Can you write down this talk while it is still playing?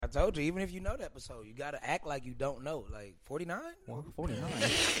told you, even if you know the episode, you gotta act like you don't know. Like 49? Well, 49.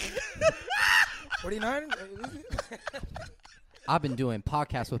 49? I've been doing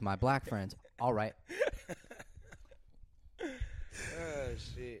podcasts with my black friends. All right. Oh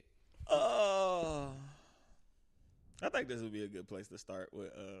shit. I think this would be a good place to start with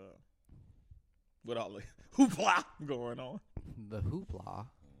all the hoopla going on. The hoopla.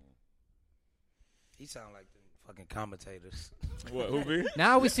 He sound like the fucking commentators. What, who be?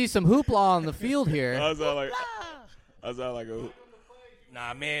 Now we see some hoopla on the field here. I sound like a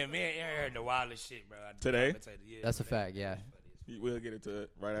Nah, man, heard the wildest shit, bro. Today? Yeah, That's a fact, yeah. We'll get into it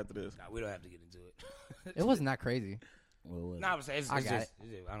right after this. Nah, we don't have to get into it. It wasn't that crazy. Nah, I'm saying it's I got just,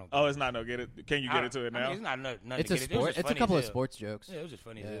 I don't. Oh, it's not no get it. Can you get into it now? I mean, it's not nothing. It's to a get sport. It. It's a couple of sports jokes. Yeah, it was just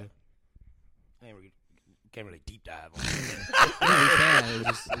funny. Yeah. I can't really deep dive on it. Yeah, you can.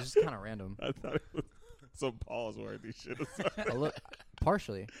 It's just kind of random. I thought it was some pause worthy shit.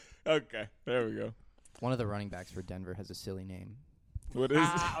 Partially. Okay, there we go. One of the running backs for Denver has a silly name. What is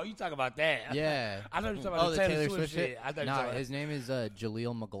Oh, you talking about that? Yeah. I thought you were talking about the Taylor Swift shit. I thought you were talking about his name is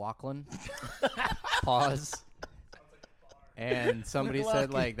Jaleel McLaughlin. Pause. And somebody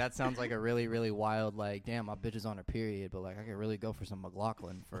said, like, that sounds like a really, really wild, like, damn, my bitch is on her period, but, like, I could really go for some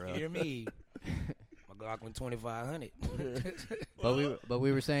McLaughlin for Hear me. McLaughlin 2,500. But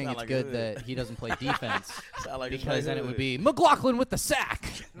we were saying Sound it's like good a- that he doesn't play defense like because then it would be McLaughlin with the sack.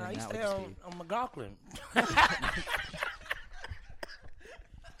 No, And he that would stay just on McLaughlin.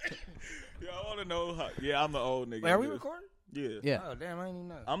 Yeah, I want to know how. Yeah, I'm the old nigga. Wait, are in we this. recording? Yeah. Yeah. Oh, damn, I didn't even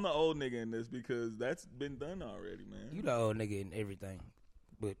know. I'm the old nigga in this because that's been done already, man. You the old nigga in everything.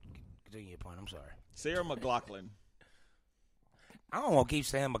 But continue your point. I'm sorry. Sarah McLaughlin. I don't want to keep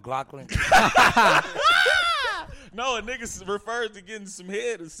saying McLaughlin. No, a nigga refers to getting some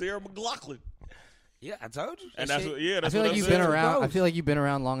head as Sarah McLaughlin. Yeah, I told you. And That that's shit- what, yeah, I that's feel what like I'm you've saying. been around. I Gross. feel like you've been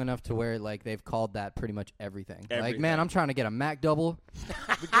around long enough to where like they've called that pretty much everything. Like, Everything. man, I'm trying to get a Mac double.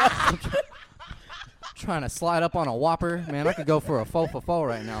 I'm trying to slide up on a Whopper. Man, I could go for a 4 for 4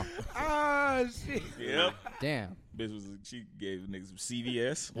 right now. Ah, shit. Yep. Damn. Bitch she gave niggas some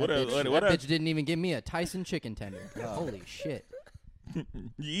CVS. That What else? bitch, What that else? bitch didn't even give me a Tyson chicken tender. Holy shit.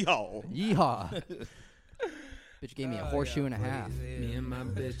 Yeehaw. Yeehaw. Bitch gave me a horseshoe and a half. Me and my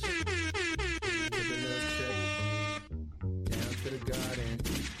bitch took a little trip down to the garden.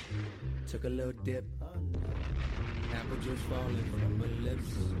 Took a little dip. Apple juice falling from my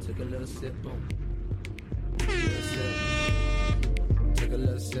lips. Took a little sip on. Took a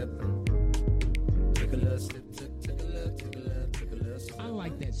little sip. Took a little sip. Took a little sip. I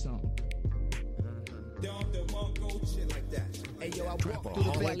like that song. Hey yo, I walk through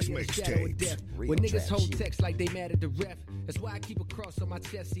the valley of the shadow of death. When niggas hold text like they mad at the ref. That's why I keep a cross on my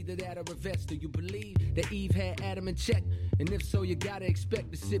chest, either that or a vest. Do you believe that Eve had Adam in check? And if so, you gotta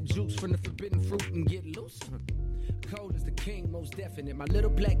expect to sip juice from the forbidden fruit and get loose. Cold as the king, most definite. My little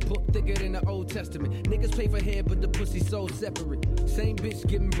black book thicker than the Old Testament. Niggas pay for head, but the pussy so separate. Same bitch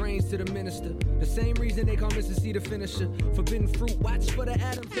giving brains to the minister. The same reason they call Mr. C the finisher. Forbidden fruit, watch for the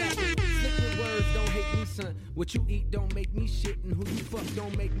Adam factor. Slick with words, don't hate me, son. What you eat don't make me shit, and who you fuck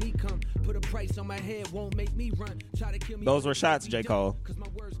don't make me come. Put a price on my head, won't make me run. Try to kill me. Those were shots, J. Cole. Cause my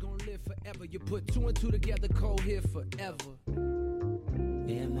words gon' live forever. You put 2 and 2 together, Cole here forever.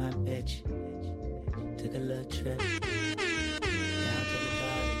 Me and my bitch took a little trip down to the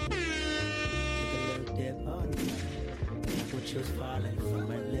garden. Took a little dip. Oh, no. Apple juice falling from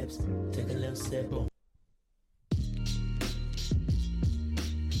my lips. Took a little sip.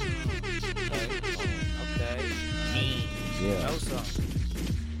 Okay. Yeah. Know something.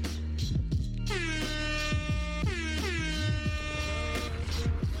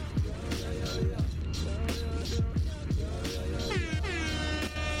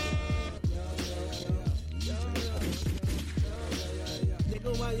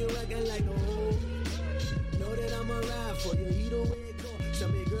 Nigga, why you acting like a hoe? Know that I'ma ride for you, either way it go. Tell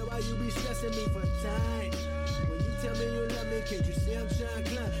me, girl, why you be stressing me for time? When you tell me you love me, can't you see I'm trying to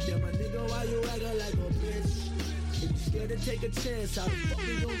climb? Yeah, my nigga, why you acting like a bitch? If you scared to take a chance, how the fuck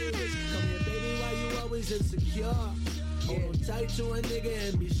we gon' get rich? Come here, baby, why you always insecure? Hold on tight to a nigga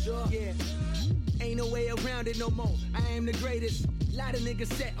and be sure. Yeah, ain't no way around it no more. I am the greatest. Lot of niggas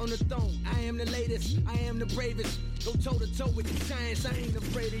sat on the throne. I am the latest. I am the bravest. Go toe to toe with the giants. I ain't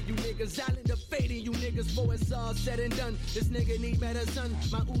afraid of you niggas. I'll end up fading you niggas before it's all said and done. This nigga need better son.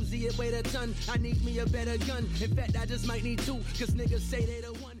 My Uzi it weigh a ton. I need me a better gun. In fact, I just might need 2. Cause niggas say they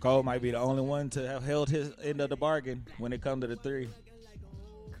the one. Cole might be the only one to have held his end of the bargain when it comes to the 3.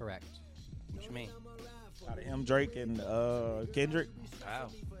 Correct. What you mean? Out of him, Drake, and Kendrick. Wow.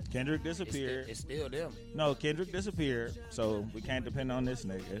 Kendrick disappeared. It's still them. No, Kendrick disappeared, so we can't depend on this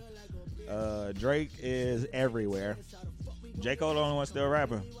nigga. Drake is everywhere. J. Cole the only one still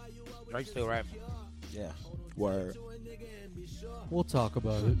rapping. Drake still rapping. Yeah. Word. We'll talk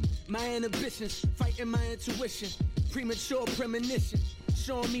about it. My inhibitions, fighting my intuition. Premature premonition,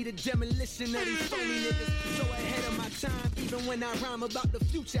 showing me the demolition of these phony niggas. So ahead of my time, even when I rhyme about the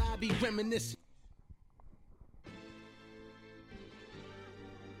future, I be reminiscing.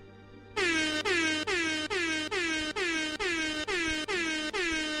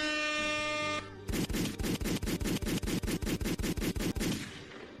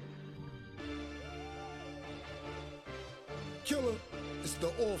 Killer, it's the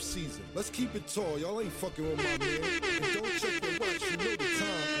off season. Let's keep it tall. Y'all ain't fucking with my man. And don't check the watch. You know the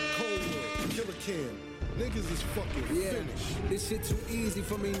time. Cold War, Killer Cam. Niggas is fucking finished. This shit too easy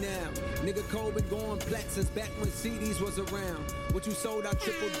for me now. Nigga Cole been going black since back when CDs was around. What you sold, I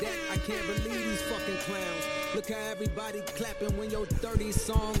triple that. I can't believe these fucking clowns. Look how everybody clapping when your 30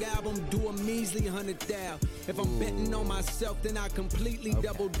 song album do a measly 100,000. If I'm betting on myself, then I completely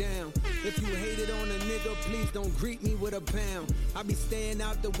double down. If you hated on a nigga, please don't greet me with a pound. I be staying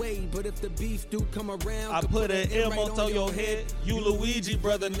out the way, but if the beef do come around, I put an M on your head. You Luigi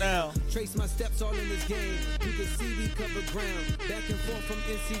brother now. Trace my steps all in this game. You can see we cover ground. Back and forth from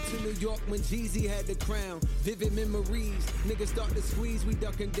NC to New York when Jeezy had the crown. Vivid memories. Niggas start to squeeze, we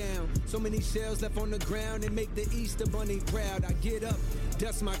ducking down. So many shells left on the ground and make the Easter Bunny proud. I get up,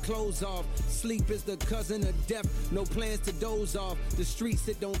 dust my clothes off. Sleep is the cousin of death. No plans to doze off. The streets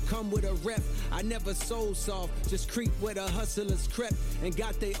that don't come with a rep. I never sold soft. Just creep where the hustlers crept and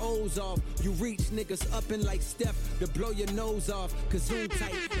got they O's off. You reach niggas up and like Steph to blow your nose off. Kazoom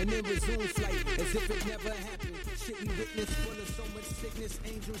tight and then resume flight as if it never happened. Shit we witnessed full of so much sickness.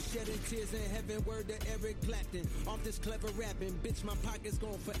 Angels shedding tears in heaven. Word to Eric Clapton. Off this clever rapping. Bitch, my pocket's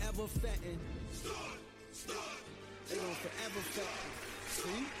gon' forever fatten. They gon' forever fatten.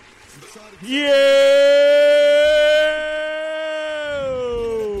 See? Yeah.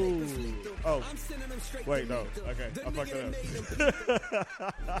 Oh. Wait, no. Okay. I fucked it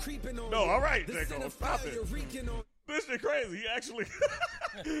up. No, all right, J-Cole. Stop it. This shit crazy. He actually,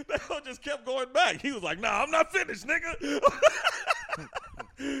 that hoe just kept going back. He was like, nah, I'm not finished, nigga.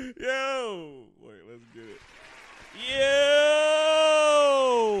 Yo. Wait, let's get it. Yo.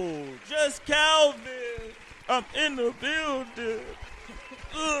 Just Calvin. I'm in the building.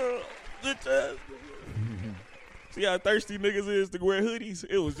 See how thirsty niggas is to wear hoodies?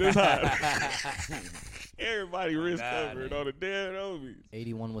 It was just hot. Everybody wrist covered on the damn homies.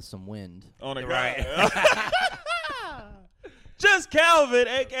 81 with some wind. On the Right. guy. Just Calvin,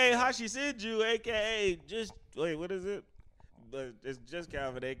 a.k.a. Hashi Sinju, a.k.a. just, wait, what is it? It's Just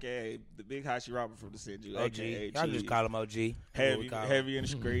Calvin, a.k.a. the big Hashi rapper from the Sinju, OG. a.k.a. Y'all just call him OG. Heavy in the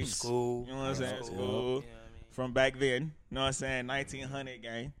streets. School. You know what I'm saying? School. School. You know what I mean? From back then. You know what I'm saying? 1900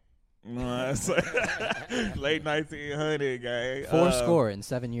 gang. You know what I'm saying? Late 1900 gang. Four score and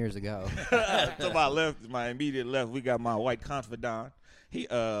 7 years ago. To my left, my immediate left, we got my white confidant. He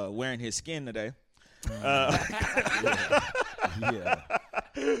wearing his skin today. Yeah.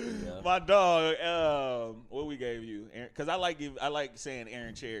 My dog, what we gave you? Because I like saying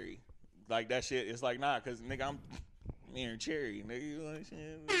Aaron Cherry. Like that shit. It's like, nah, because nigga, I'm Aaron Cherry. Nigga, you know what I'm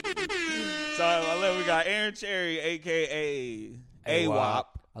saying? So I love, we got Aaron Cherry, a.k.a. AWOP.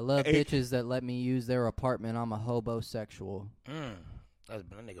 I love bitches that let me use their apartment. I'm a hobosexual. That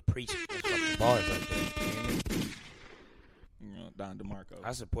nigga preaching. That's fucking bars right there. You know, Don DeMarco.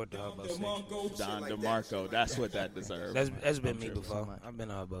 I support the homosexual. Don DeMarco. That's what that deserves. That's been me before. I've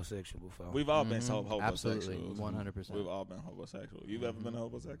been a homosexual before. We've all been homosexuals. Absolutely, 100%. We've all been homosexual. You've ever been a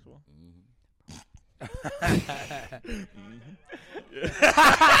homosexual?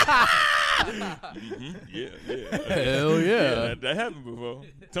 Yeah. Hell yeah. That happened before.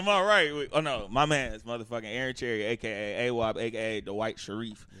 To my right, my man is motherfucking Aaron Cherry, a.k.a. AWOP, a.k.a. the White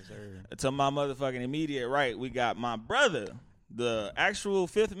Sharif. Yes, sir. To my motherfucking immediate right, we got my brother, the actual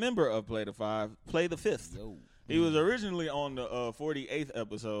fifth member of Play the Five, Play the Fifth. Yo. He was originally on the 48th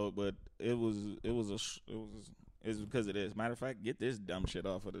episode, but it was because of this. Matter of fact, get this dumb shit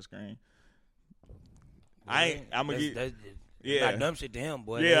off of the screen. I'm gonna get. Not dumb shit to him,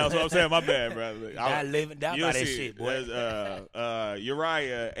 boy. Yeah, that's what I'm saying. My bad, brother. Not living down by that shit, boy. There's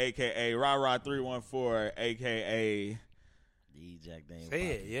Uriah, a.k.a. Rah314, a.k.a. Jack Daniel. Say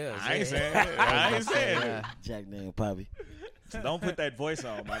it, yeah. I ain't saying it. I ain't saying it. Jack Daniel Poppy. Don't put that voice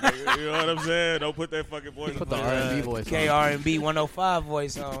on, my nigga. You know what I'm saying? Don't put that fucking voice on. Put the R&B voice on. KRB 105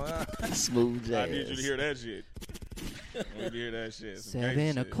 voice on. Huh? Smooth jazz. I need you to hear that shit. You know We hear that shit. Some gangsta 7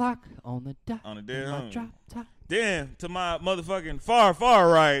 shit. o'clock on the dot. On the dead my homie. drop top. Then to my motherfucking far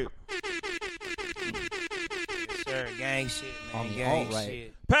right, Sir, gang shit, man. On the Gang alt-right.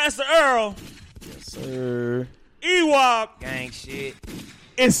 shit. Pastor Earl, Yes, sir. Ewop, Gang shit.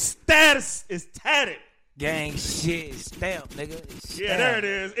 its status is tatted. Gang shit is stamped, nigga. It's stamped. Yeah, there it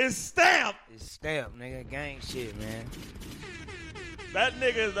is. It's stamped. It's stamped, nigga. Gang shit, man. That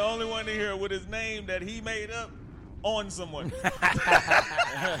nigga is the only one in here with his name that he made up on someone.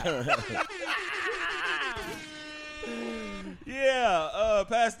 Yeah,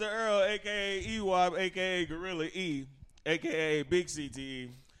 Pastor Earl, a.k.a. Ewop, a.k.a. Gorilla E, a.k.a. Big CTE,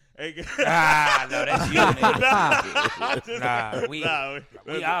 a.k.a. No, that's you, nigga. Nah,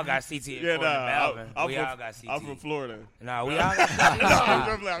 we all got CT Yeah, in Melbourne. I'm We from, all got CT. I'm from Florida. Nah, we all got CT. I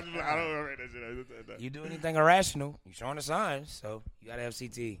don't remember that shit. You do anything irrational, you showing the signs, so you gotta have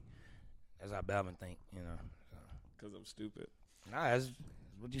CT. That's how Balvin think, you know. Because I'm stupid. Nah, that's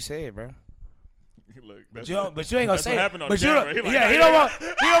what you said, bro. Look, But you ain't gonna that's say what it. happened on But you camera. don't, He like, yeah, hey, he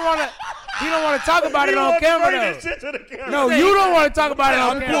don't want to talk about it on camera though. No, you don't want to talk about it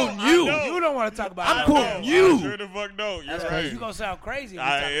on camera. You don't want to talk about it. I'm on cool. camera. You sure the fuck don't. You're right. You gonna sound crazy if you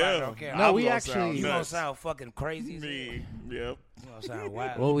I talk about it am. on camera. No, I'm we gonna actually- sound You gonna nuts. sound fucking crazy. as hell. Me. Yep. You gonna sound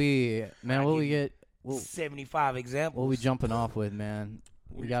wild. What we, man? What we get? 75 examples. What we jumping off with, man?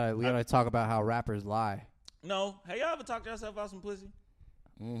 We gotta talk about how rappers lie. No. Hey, y'all ever talked to yourself about some pussy?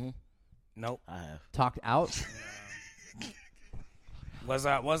 Mm-hmm. Nope. I have. Talked out. Once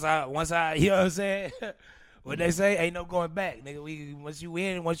I, you know what I'm saying? What they say, ain't no going back, nigga.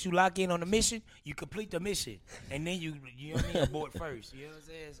 Once you lock in on the mission, you complete the mission, and then you know what I mean, abort first. You know what I'm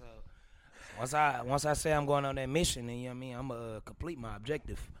saying? So once I say I'm going on that mission, then you know what I mean, I'm gonna complete my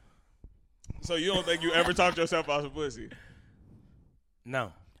objective. So you don't think you ever talked to yourself about some pussy?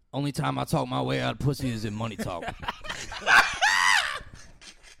 No. Only time I talk my way out of pussy is in money talk.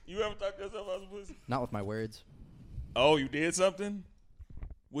 You ever talked to yourself about some pussy? Not with my words. Oh, you did something?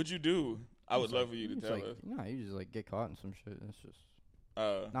 What'd you do? I would love for you to It's tell like, us. no, you just like get caught in some shit. It's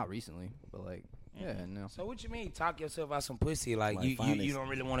just not recently, but like, yeah, no. So what you mean, talk yourself out some pussy? Like Like you finest. don't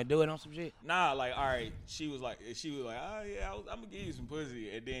really want to do it on some shit? Nah, like, all right. She was like, oh yeah, I'm gonna give you some pussy,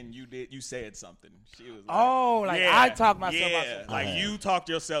 and then you said something. She was like, Oh, like I talk myself out yeah, some like pussy. you talked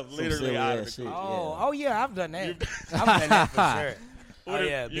yourself literally silly out of ass the shit. coochie. Oh yeah, I've done that. I've done that for sure. Oh What if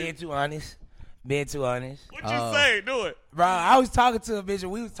yeah, you- being too honest. What you say? Do it. Bro, I was talking to a bitch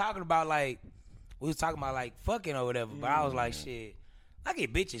and we was talking about like fucking or whatever. But I was like, shit, I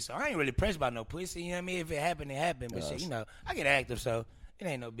get bitches, so I ain't really pressed about no pussy. You know what I mean? If it happened, it happened. But shit, you know, I get active, so it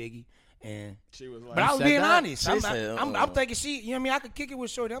ain't no biggie. And She was like, but I was said being that? honest. She I'm said, I'm thinking she, you know what I mean? I could kick it with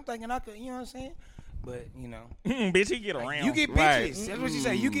shorty. I'm thinking I could, you know what I'm saying? But you know, bitch, he get around. like, you get bitches. Right. That's what she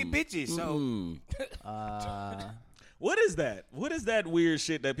said. You get bitches. So. Mm. What is that? What is that weird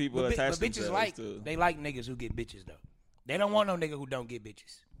shit that people But attach bitches themselves to? they like niggas who get bitches though. They don't want no nigga who don't get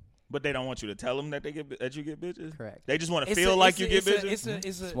bitches. But they don't want you to tell them that you get bitches. Correct. They just want to It's feel a- like it's you a- get it's a- bitches.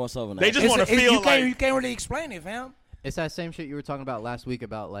 It's a It's more so of an They just action. wanna feel you like- can't really explain it, fam. It's that same shit you were talking about last week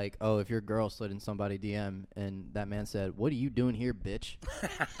about like, oh, if your girl slid in somebody DM and that man said, "What are you doing here, bitch?"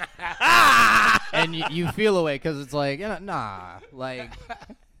 and you feel away because it's like, nah, like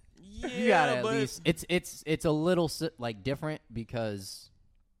you gotta at least. It's a little like different because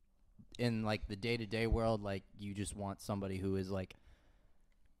in like the day-to-day world, like you just want somebody who is like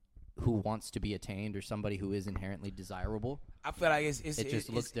who wants to be attained or somebody who is inherently desirable. I feel like It just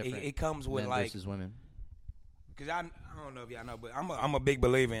looks different. It comes with men like, versus women. cause I don't know if y'all know, but I'm a big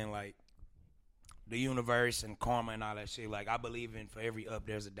believer in like the universe and karma and all that shit. Like I believe in for every up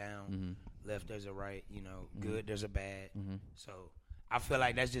there's a down, left there's a right. You know, good there's a bad. So I feel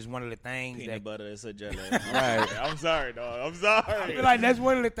like that's just one of the things Peanut that. butter is a jelly. Right. I'm sorry, dog. I'm sorry. I feel like that's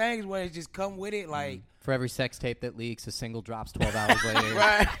one of the things where it just come with it. Like For every sex tape that leaks, a single drops 12 hours later.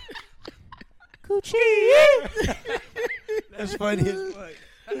 right. Coochie. That's funny as fuck.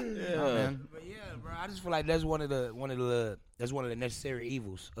 Oh, man. But yeah, bro, I just feel like that's one of the necessary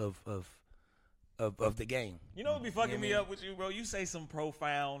evils of the game. You know what be fucking Yeah, me man. up with you, bro? You say some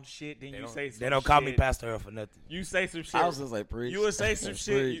profound shit, then you say some They don't call me shit. Pastor Earl for nothing. You say some shit. I was just like, preach. You would say some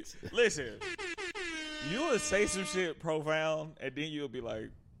shit. Preach. Listen, you would say some shit profound, and then you'll be like,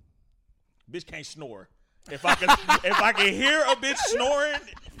 "Bitch can't snore." If I can hear a bitch snoring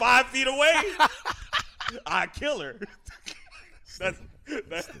 5 feet away, I kill her. That's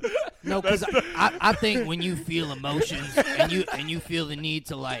No, because I think when you feel emotions and you feel the need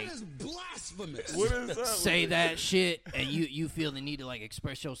to like Blasphemous. what is up? say that shit and you feel the need to like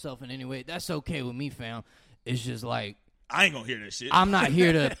express yourself in any way, that's okay with me, fam. It's just like I ain't gonna hear this shit. I'm not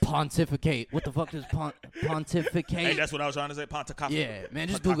here to pontificate. What the fuck is pontificate? Hey, that's what I was trying to say. Pontificate. Yeah, man,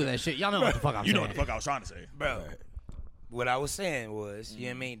 just Google that shit. Y'all know what the fuck I'm You saying. know what the fuck I was trying to say, Bro. What I was saying was, you know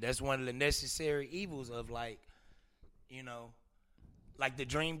what I mean? That's one of the necessary evils of like, you know, like the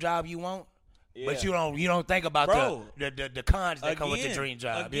dream job you want. Yeah. But you don't think about the cons that come with the dream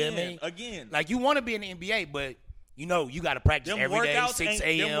job. You know what I mean? Again. Like you want to be in the NBA, but you know you got to practice Them every day, workouts 6 ain't-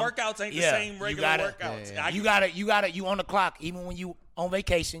 a.m. them workouts ain't the same regular workouts. Yeah. You on the clock even when you on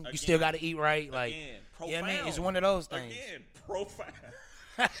vacation. You still got to eat right. Like, Again, you know what I mean? profound. It's one of those things. Again, profound.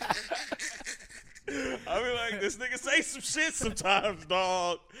 I mean, like, this nigga say some shit sometimes,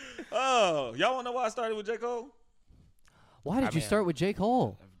 dog. Oh, y'all want to know why I started with J. Cole? Why did you start with J.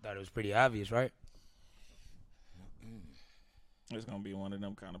 Cole? I thought it was pretty obvious, right? It's going to be one of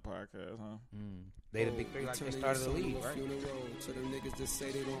them kind of podcasts, huh? They the big three like they started the league, right?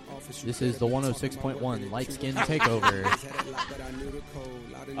 This is the 106.1 Light Skin Takeover.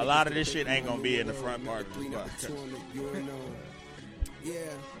 A lot of this shit ain't going to be in the front part of this podcast. Yeah.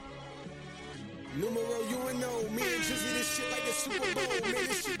 Numero UNO, me and Drizzy, this shit like a Super Bowl. Man,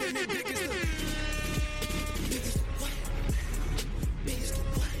 this shit been the biggest of. Biggest of what? Biggest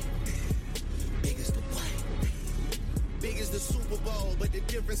of what? Biggest of what? Big as the Super Bowl, but the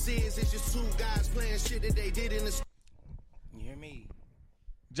difference is it's just two guys playing shit that they did in the. You hear me?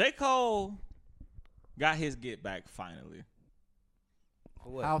 J. Cole got his get back finally.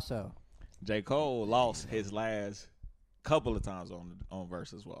 What? How so? J. Cole lost his last couple of times on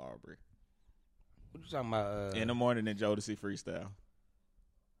verses with Aubrey. What you talking about? In the morning in Jodeci freestyle.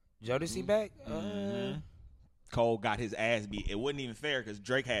 Jodeci back? Cole got his ass beat. It wasn't even fair because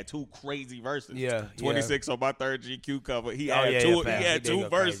Drake had two crazy verses. Yeah, 26 on my third GQ cover. He Oh, had yeah, two. yeah, He fam. had He did two go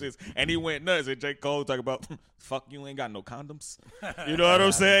verses, and he went nuts. And J. Cole talking about, "Fuck you, ain't got no condoms." You know what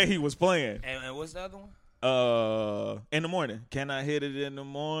I'm saying? He was playing. And what's the other one? In the morning. Can I hit it in the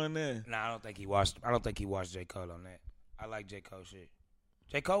morning? Nah, I don't think he watched J. Cole on that. I like J. Cole shit.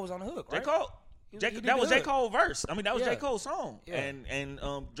 J. Cole was on the hook, right? J. Cole. He That did was the J. hook. Cole verse. I mean, that was Yeah. J. Cole's song. Yeah. And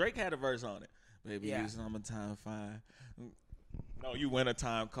Drake had a verse on it. Baby, Yeah. you summertime fine. No, you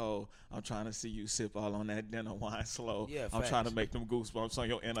wintertime cold. I'm trying to see you sip all on that dinner wine slow. Yeah, I'm trying to facts. make them goosebumps on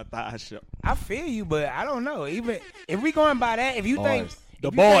your inner thigh show. I feel you, but I don't know. Even if we going by that, if you think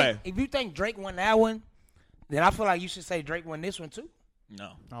Bars. if you think Drake won that one, then I feel like you should say Drake won this one too.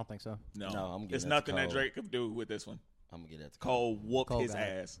 No. I don't think so. No. No, I'm getting it's that nothing to that Cole. Drake could do with this one. I'm gonna get that to Cole whooped Cole his got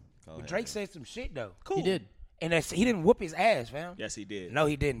it. ass. Cole. But Drake said some shit though. Cool. He did. And he didn't whoop his ass, fam. Yes, he did. No,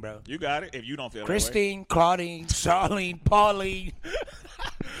 he didn't, bro. You got it if you don't feel Christine, Claudine, Charlene, Pauline,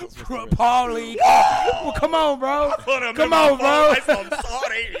 Pauline. Well, come on, bro. that way. Come on, bro. I'm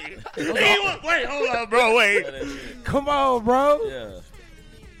sorry. Wait, hold on, bro. Wait. Come on, bro. Yeah.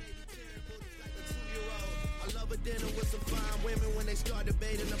 I love a dinner with some fine women when they start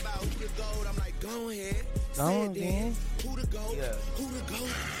debating about who the gold. I'm like, go ahead. Go Say it on, then. man. Who the goat? Yeah. Who the goat?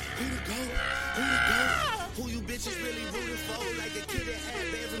 Who the goat? Who the goat? Who you bitches really rooting for? Like a kid that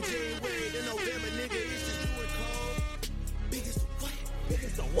had bands from January to November, nigga. It's just you and Cole. Biggest what?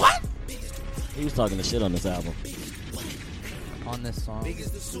 Biggest the what? Biggest the what? He was talking the shit on this album. On this song.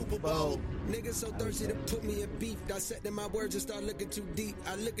 Biggest the Super Bowl. Niggas so thirsty to put me in beef. Dissecting my words and start looking too deep.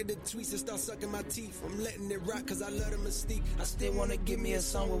 I look at the tweets and start sucking my teeth. I'm letting it rock cause I love the mystique. I still wanna give me a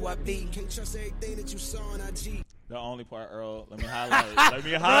song with YB. Can't trust everything that you saw on IG. The only part, Earl. Let me highlight. Let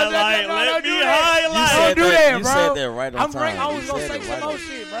me highlight. no, Let don't me do that. highlight. You Don't said do that- that, you bro. said that right on I'm time. I was You gonna said say it some right more on-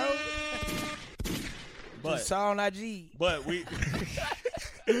 shit, bro. But Just saw on IG. But we,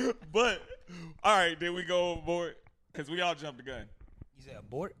 but all right, then we go overboard because we all jumped the gun. You said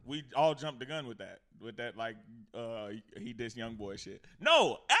abort? We all jumped the gun with that like he diss young boy shit.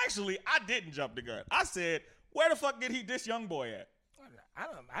 No, actually, I didn't jump the gun. I said, where the fuck did he diss young boy at?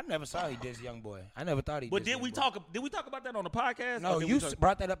 I never saw he dissed young boy. I never thought he. But dissed did young we boy. talk? Did we talk about that on the podcast? No, Or did you we talk-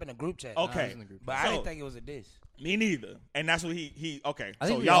 brought that up in a group chat. Okay, was in the group But I So- didn't think it was a diss. me neither. And that's what he. Okay, I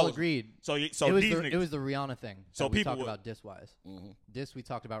think so we y'all all was- agreed. So it was these the, niggas. it was the Rihanna thing. So that we people talked would- about diss wise. Diss we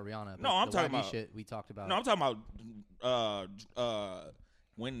talked about Rihanna. But No, I'm the talking YB about- shit we talked about. No, I'm talking about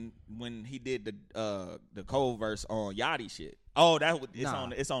when he did the Cole verse on Yachty shit. Oh,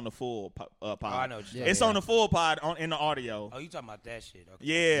 it's on the full pod. I know what you're It's saying. on the full pod in the audio. Oh, you talking about that shit? Okay.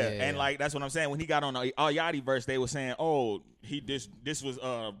 Yeah, Yeah, and yeah. like that's what I'm saying. When he got on the Yachty verse, they were saying, "Oh, this was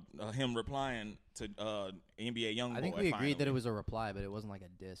him replying to NBA YoungBoy." I think we agreed that it was a reply, but it wasn't like a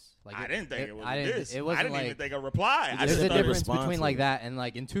diss. Like I didn't think it was I a didn't- diss. It wasn't I didn't like, even think a reply. I There's just a thought difference response between to like it. that and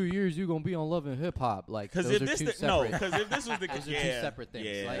like in 2 years you gonna be on Love and Hip Hop. Like because those if are this two no, separate. because if this was the Those are two yeah, separate things,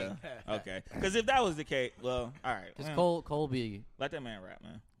 Yeah, like- okay. Because if that was the case, well, all right. Because well, Cole be let that man rap,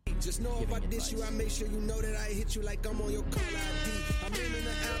 man. Just know if I giving diss you, I advice. make sure you know that I hit you like I'm on your call ID. I'm aiming the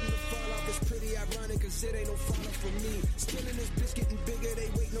album to fall off. It's pretty ironic, cause it ain't no fall off for me. Still in this bitch getting bigger, they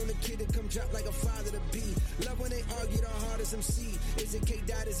waiting on the kid to come drop like a father to be. Love when they argue the hardest MC. Is it K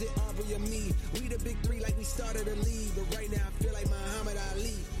Dot, is it Aubrey or me? We the big three like we started a league, but right now I feel like Muhammad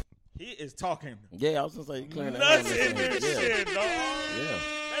Ali. He is talking Yeah, I was gonna say clearing that nuts up. in this Yeah. shit, dog. Yeah.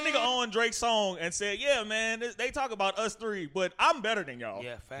 That nigga on Drake's song and said, yeah, man, they talk about us three, but I'm better than y'all.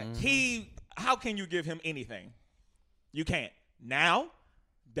 Yeah, facts. How can you give him anything? You can't. Now,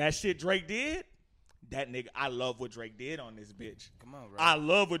 that shit Drake did, that nigga, I love what Drake did on this bitch. Come on, bro. I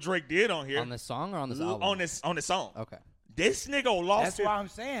love what Drake did on here. On this song or on this album? On this song. Okay. This nigga lost That's it. why I'm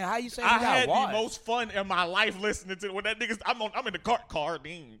saying. How you say I you got had washed? the most fun in my life listening to when that nigga. I'm in the car.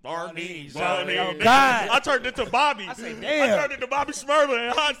 Claudine. Claudine. Nigga. God. I turned into Bobby. I say, I damn. turned into Bobby Smurler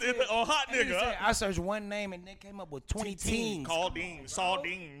and hot Nigga nigga. said, I searched one name and then came up with 20 teams. Claudine,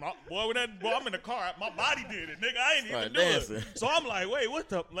 Sardine. Boy, I'm in the car. My body did it, nigga. I ain't even Right, do dancing. it. So I'm like, wait, what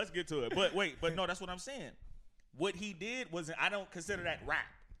the? Let's get to it. But no, that's what I'm saying. What he did was, I don't consider that rap.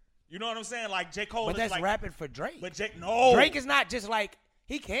 You know what I'm saying? Like J. Cole But is that's like rapping for Drake. But no. Drake is not just like,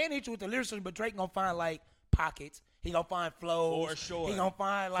 he can hit you with the lyrics, but Drake gonna find like pockets. He gonna find flows. For sure. He gonna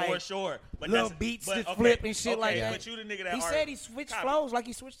find like for sure. But little that's- beats but, to okay, flip and shit okay, like that. But you the nigga that He said he switched Copy. flows like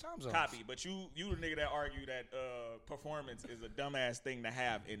he switched time zones. Copy, but you the nigga that argue that performance is a dumbass thing to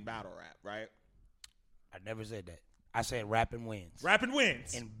have in battle rap, right? I never said that. I said rapping wins. Rapping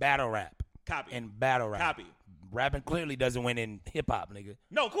wins. In battle rap. Copy. In battle rap. Copy. Rapping clearly doesn't win in hip hop, nigga.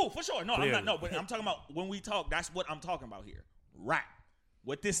 No, cool, for sure. No, I'm Clearly. not. No, but I'm talking about when we talk. That's what I'm talking about here. Rap.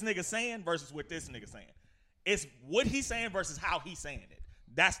 What this nigga saying versus what this nigga saying. It's what he's saying versus how he's saying it.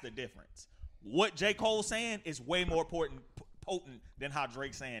 That's the difference. What J. Cole's saying is way more potent than how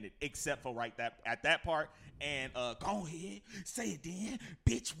Drake's saying it, except for at that part. And go ahead, say it then,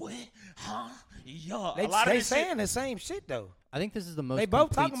 bitch. What? Huh? Yeah. They, a lot of they this saying shit, the same shit though. I think this is the most They both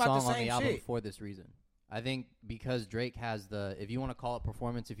complete talking about the song on same the album shit. for this reason. I think because Drake has if you want to call it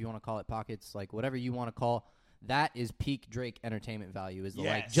performance, if you want to call it pockets, like whatever you want to call, that is peak Drake entertainment value. Is the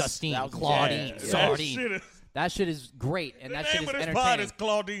like Yes. Justine, That was- Claudine, yeah. Sardine. That shit is great, and The that shit name is of this pod entertaining. is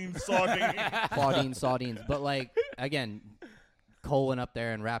Claudine Sardine. Claudine, Sardines. But like again, Cole went up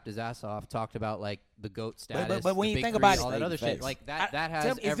there and rapped his ass off, talked about like the GOAT status, but when the you big think three, about it- all that other shit, Facts. like that has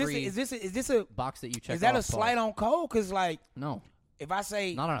Tell me, every is this a box that you check. is that a off, slight Paul. on Cole? Cause like No, if I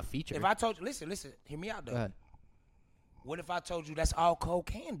say not on a feature. if I told you listen, hear me out though. Go ahead. What if I told you that's all Cole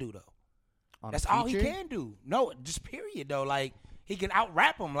can do though? On a That's all he feature, can do. No, just period though. Like he can out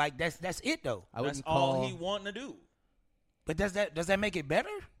rap him. Like that's it though. I That's wouldn't all call. he wanting to do. But does that make it better?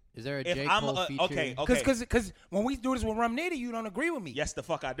 Is there a If J. I'm Cole feature? okay. Because when we do this with Rum Nitty, you don't agree with me. Yes, the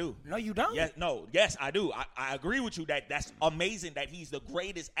fuck I do. No, you don't. Yes, I do. I agree with you that's amazing that he's the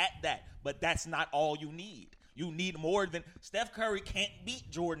greatest at that, but that's not all you need. You need more than Steph Curry can't beat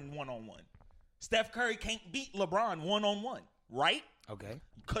Jordan one-on-one. Steph Curry can't beat LeBron one-on-one, right? Okay.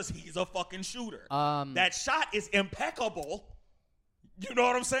 Because he's a fucking shooter. Um, That shot is impeccable. You know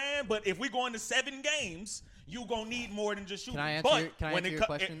what I'm saying? But if we go into 7 games, you gonna need more than just shooting. Can I answer your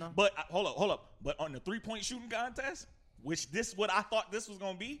question, though? But hold up. But on the 3-point shooting contest, which what I thought this was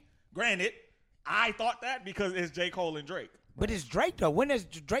gonna be. Granted, I thought that because it's J. Cole and Drake. But it's Drake though. When does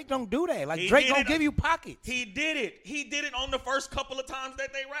Drake don't do that? Like He Drake did don't it- give you pockets. He did it. He did it on the first couple of times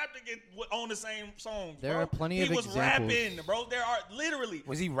that they rapped on the same songs. There bro. are plenty he of was examples. rapping, bro. There are literally.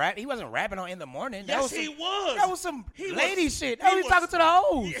 Was he rap? He wasn't rapping on In the Morning. Yes, that was he some, was. That was some He was- lady shit. he He was talking to the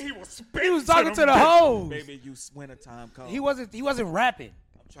hoes. Yeah, he was. He was spitting talking to them the bitches. hoes. Baby, you wintertime come. He wasn't rapping.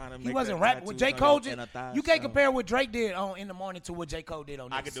 I'm trying to make He wasn't that rapping. With J. tattoo Cole, on your inner you thigh, can't so. compare what Drake did on In the Morning to what J. Cole did on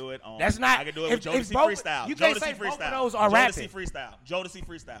this. I could do it on. That's not. I could do it with if Jodeci both- Freestyle. You can't Jodeci say Freestyle. both of those are Jodeci rapping. Freestyle. Jodeci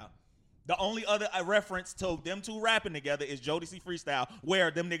Freestyle. The only other reference to them two rapping together is Jodeci Freestyle,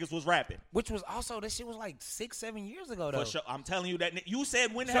 where them niggas was rapping. Which was also that shit was like 6-7 years ago though. For sure, I'm telling you that you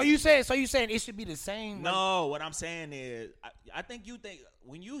said when. So you saying it should be the same? No, what I'm saying is, I think you think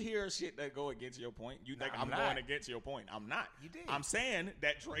when you hear shit that go against your point, you think I'm I'm not. going against your point. I'm not. You did. I'm saying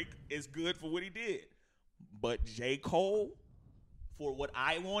that Drake is good for what he did, but J. Cole, for what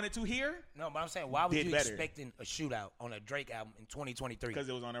I wanted to hear, No, but I'm saying why was Did you better. expecting a shootout on a Drake album in 2023? because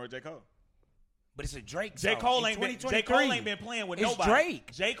it was on there with J. Cole. But it's a Drake J. song. Cole in ain't been. 2023. J. Cole ain't been playing with It's nobody.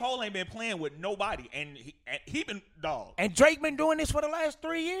 Drake. J. Cole ain't been playing with nobody, and he been dog. And Drake been doing this for the last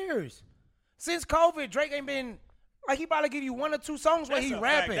 3 years. Since COVID, Drake ain't been Like he probably give you 1 or 2 songs where That's he a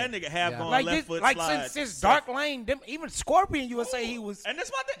rapping. fact. That nigga have gone Like left this, foot like slide. since Dark Lane, even Scorpion, you would say he was. And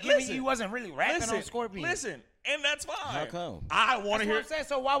that's my thing. Giving, Listen, he wasn't really rapping on Scorpion. Listen, and that's fine. How come? I want That's to hear. what I'm saying.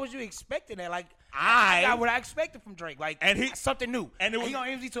 So why was you expecting that? Like I got what I expected from Drake. Like And something new. and it was- he gonna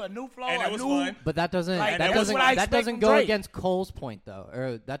introduce to a new flow. and a it was new. fun. But that doesn't Like, that that's doesn't what I that expect doesn't from go Drake. against Cole's point though,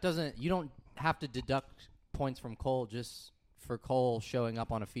 or that doesn't. You don't have to deduct points from Cole just for Cole showing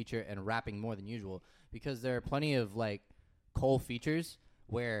up on a feature and rapping more than usual, because there are plenty of like Cole features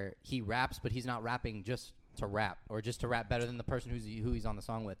where he raps, but he's not rapping just to rap or just to rap better than the person who he's on the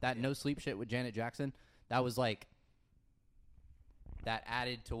song with. That No Sleep shit with Janet Jackson, that was like that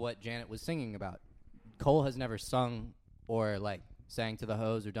added to what Janet was singing about. Cole has never sung or like sang to the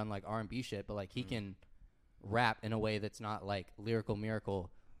hoes or done like R&B shit, but like he can rap in a way that's not like lyrical miracle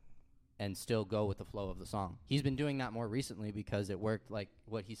and still go with the flow of the song. He's been doing that more recently because it worked, like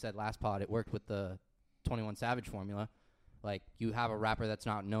what he said last pod, it worked with the 21 Savage formula. Like, you have a rapper that's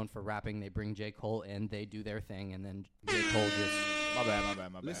not known for rapping, they bring J. Cole in, they do their thing, and then J. Cole just... My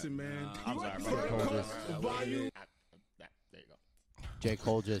bad. Listen, man. I'm sorry, J. Cole just... There you go. J.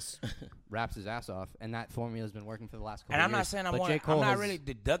 Cole just raps his ass off, and that formula's been working for the last couple And of I'm years. not saying But J. I'm Cole not has- really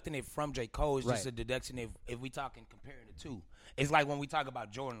deducting it from J. Cole. It's just Right. a deduction if we talking comparing the two. It's like when we talk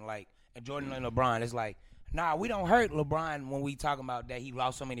about Jordan, like and Jordan and LeBron. It's like, nah, we don't hurt LeBron when we talking about that he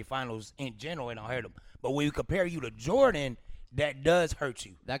lost so many finals in general. It don't hurt him. But when we compare you to Jordan, that does hurt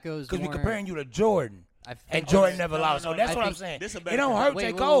you. That goes Because we more- comparing you to Jordan. I think- And Jordan Okay. never No, lost. no, So that's I what I'm think saying. this a It better don't hurt Wait,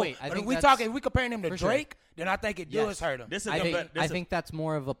 J. wait, Cole. wait. I But think if we that's- talking, if we comparing him to for sure. Drake, then I think it does hurt him. This is I a think, bet- this I is- think that's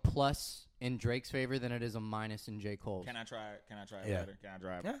more of a plus in Drake's favor than it is a minus in J. Cole's. Can I try it? Can I try it Yeah. better? Can I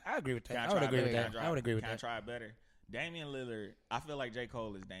try it? Yeah, I agree with that. Can I I would try it agree with better? that. Can I would agree with Can I that. try it better? Damian Lillard. I feel like J.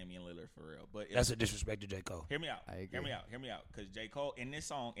 Cole is Damian Lillard for real. But That's a disrespect to J. Cole. hear me out. I agree. Hear me out. Because J. Cole in this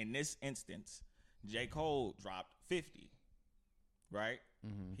song, in this instance, J. Cole dropped 50. Right?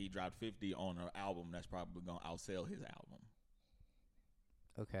 Mm-hmm. He dropped 50 on an album that's probably gonna outsell his album.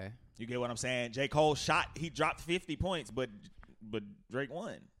 Okay. You get what I'm saying? J. Cole he dropped 50 points, but Drake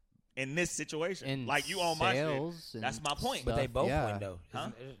won in this situation. In like you on my sales shit. and That's my point. But they stuff, both yeah. won though. Huh?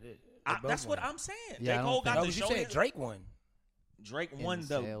 They both That's won. what I'm saying. Yeah, I J. don't Cole think- got No, to you show said his, Drake won. Drake in won the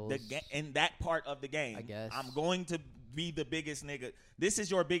sales. in that part of the game. I guess. I'm going to be the biggest nigga. This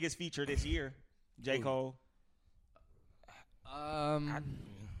is your biggest feature this year, J. Cole.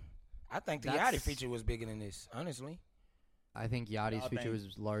 I think the That's- Yachty feature was bigger than this, honestly. I think Yachty's Y'all feature think-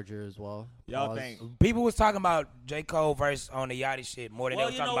 was larger as well. Y'all Pause. think? People was talking about J. Cole verse on the Yachty shit more than Well,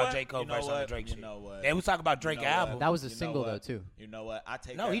 they was you talking know about what? J. Cole You know verse on the what? Drake You shit. know what? They was talking about Drake You know what? album. That was a You know single what? though too. You know what? I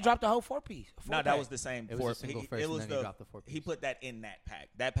take No, that he out. dropped the whole four piece. No, that was the same. It was a single first, It and was then he the. dropped the four He piece. put that in that pack.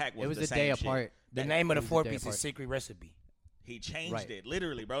 That pack was It was the a same day shit. apart. The name of the It was a four day piece apart. is Secret Recipe. He changed Right. it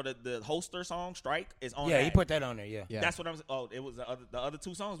literally, bro. The Holster song "Strike" is on. Yeah, that. he put that on there. Yeah. Yeah. That's what I'm. Oh, it was the other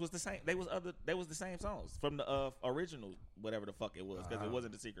two songs was the same. They was the same songs from the original, whatever the fuck it was, because it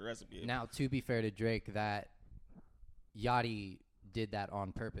wasn't the Secret Recipe. Now, to be fair to Drake, that Yachty did that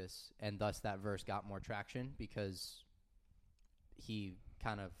on purpose, and thus that verse got more traction because he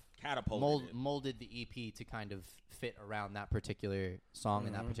kind of Catapulted it. molded the EP to kind of fit around that particular song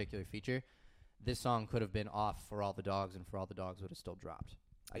and that particular feature. This song could have been off For All the Dogs, and For All the Dogs would have still dropped.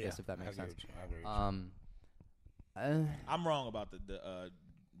 I guess if that makes sense. I agree with you. I'm wrong about the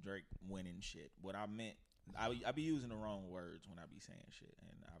Drake winning shit. What I meant, I be using the wrong words when I be saying shit,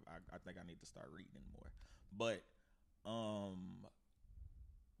 and I think I need to start reading more. But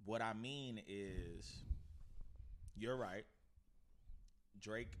what I mean is, you're right.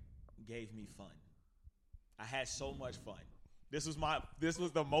 Drake gave me fun. I had so much fun. This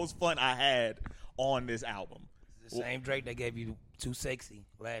was the most fun I had on this album. The same Drake that gave you Too Sexy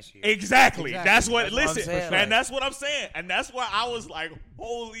last year. Exactly. That's what. That's what I'm listen, saying. man. That's what I'm saying, and that's why I was like,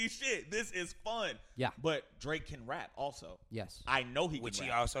 "Holy shit, this is fun." Yeah. But Drake can rap also. Yes. I know he Which can he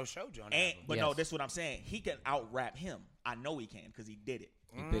rap. also showed you on the And album. but no, Yes. this is what I'm saying. He can out rap him. I know he can because he did it.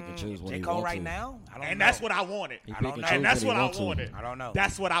 He pick and choose when J. he Cole want right to. now? I don't And know. that's what I wanted. He I pick don't and know. choose And that's when what he I want to. wanted. I don't know.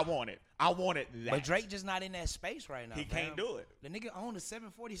 That's what I wanted. I wanted that. But Drake just not in that space right now. He can't fam. do it. The nigga owned a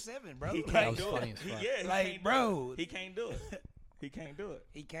 747, bro. He Like, can't That was do funny it. as fuck. He Like, can't bro. do it. He can't do it. He can't do it.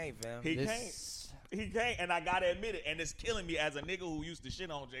 He can't, fam. He This- can't. He can't, and I gotta admit it. And it's killing me as a nigga who used to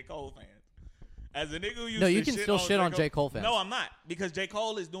shit on J. Cole fans. As a nigga who used No, to you can still shit on J. Cole fans. No, I'm not, because J.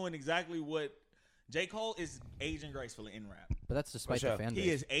 Cole is doing exactly what J. Cole is aging gracefully in rap. But that's despite For sure. the fan base. He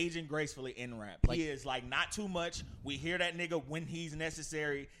is aging gracefully in rap. Like- He is like not too much. We hear that nigga when he's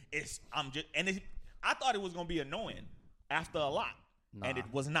necessary. I thought it was gonna be annoying after a lot, and Nah.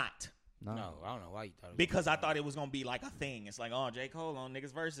 it was not. No, I don't know why you thought it was Because I thought it was gonna be like a thing. It's like, oh, J. Cole on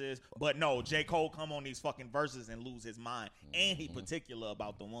niggas verses, but no, J. Cole come on these fucking verses and lose his mind, and he particular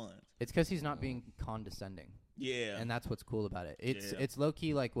about the ones. It's because he's not being condescending. Yeah, And that's what's cool about it. It's low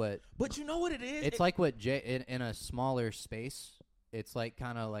key like what. but you know what it is? It's like what in a smaller space. It's like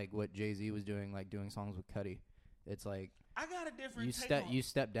kind of like what Jay-Z was doing, like doing songs with Cudi. It's like I got a different. you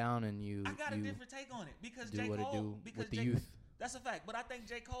step down and you. I got a different take on it because do J. what Cole it do because with the J. youth. That's a fact. But I think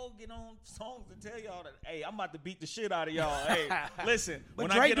J. Cole get on songs and tell y'all that, hey, I'm about to beat the shit out of y'all. Hey, listen. But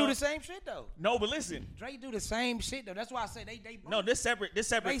when Drake I get do on, the same shit though. No, but listen. Drake do the same shit though. That's why I say they. No, this separate. They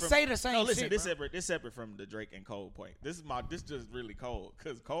from, say the same. No, listen. Shit, this bro. separate. This separate from the Drake and Cole point. This just really Cole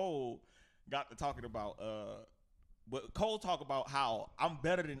because Cole got to talking about But Cole talk about how I'm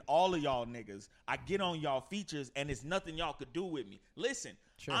better than all of y'all niggas. I get on y'all features and it's nothing y'all could do with me. Listen,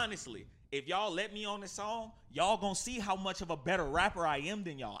 honestly, if y'all let me on this song, y'all gonna see how much of a better rapper I am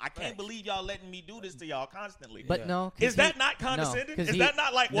than y'all. I can't believe y'all letting me do this to y'all constantly. But no, is that not condescending? No, is that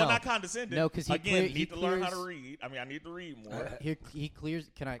not like not condescending? No, because again, need to learn how to read. I mean, I need to read more. He clears.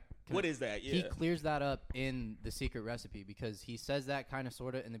 What is that? Yeah. He clears that up in the secret recipe because he says that kind of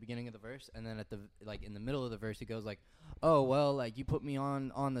sorta in the beginning of the verse, and then at the in the middle of the verse he goes like, "Oh well, like you put me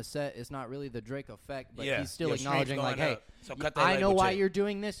on the set. It's not really the Drake effect, but he's still acknowledging like, hey, so cut that I know why check. you're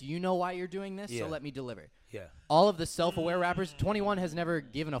doing this. You know why you're doing this. So let me deliver." Yeah. All of the self-aware rappers, 21 has never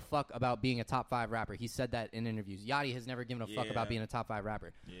given a fuck about being a top 5 rapper. He said that in interviews. Yachty has never given a fuck about being a top 5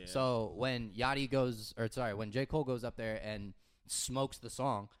 rapper. Yeah. So when when J. Cole goes up there and smokes the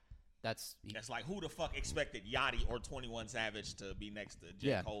song, that's like who the fuck expected Yachty or 21 Savage to be next to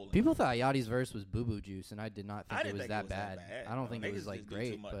J. Cole? People thought Yachty's verse was boo boo juice, and I did not think it was that bad. I don't think it was Niggas like just do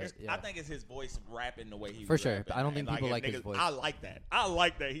great, too much. but I think it's his voice rapping the way he for was sure. rapping, I don't think man. people like his niggas, voice. I like that. I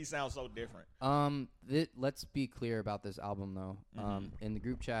like that. He sounds so different. Let's be clear about this album though. In the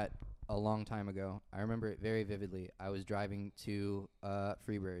group chat a long time ago, I remember it very vividly. I was driving to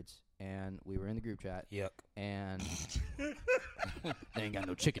Freebirds, and we were in the group chat. Yuck. And they ain't got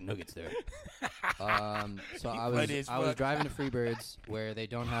no chicken nuggets there. So I was driving to Freebirds where they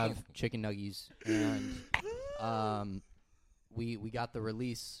don't have chicken nuggies, and we got the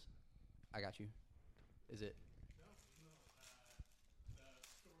release. I got you. Is it?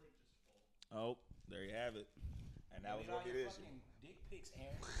 Oh, there you have it. And that was what it is. Dick pics,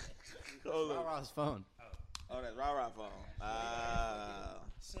 Aaron. Hold on. Rah-Rah's phone. Oh, that's Rah-Rah phone.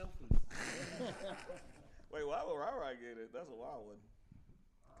 Selfies. Wait, why would Rah-Rah get it? That's a wild one.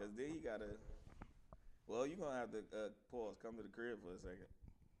 Because then you got to... Well, you're going to have to pause. Come to the crib for a second.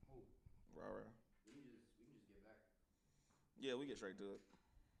 Rah-Rah. We can just get back. Yeah, we get straight to it.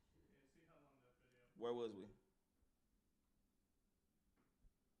 Where was we?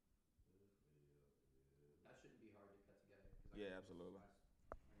 That shouldn't be hard to cut together. Yeah, absolutely.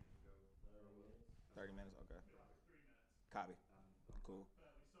 30 minutes? Okay. Copy. Cool.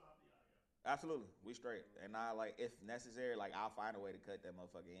 Absolutely. We straight. And I, like, if necessary, like, I'll find a way to cut that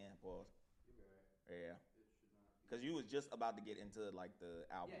motherfucker in. Pause. Yeah. Because you was just about to get into, like, the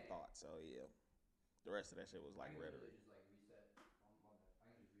album thought. So, yeah. The rest of that shit was, like, rhetoric.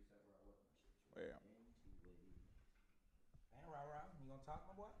 Yeah. Man, Rah-Rah, you gonna talk,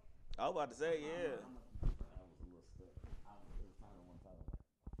 my boy? I was about to say, yeah.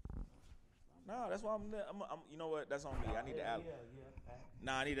 No, that's why I'm you know what? That's on me. I need to alley.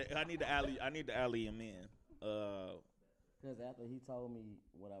 Nah, I need to alley him in. Because after he told me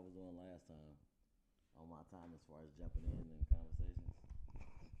what I was doing last time on my time as far as jumping in conversations,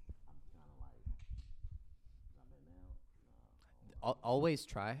 I'm kind of like, jump in now. Always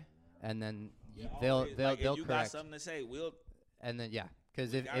try, and then They'll they'll if you correct. got something to say, we'll. And then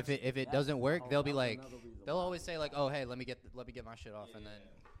because if it doesn't work, they'll be like, they'll always say like, oh hey, let me get my shit off, and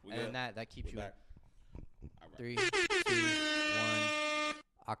then that keeps you back. up. 3, 2, 1.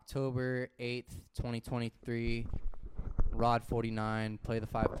 October 8th, 2023. Rod 49. Play the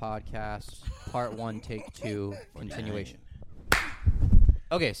 5 podcast. Part 1, take 2. Continuation.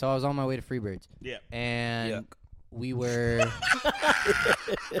 Okay, so I was on my way to Freebirds. Yeah. And we were.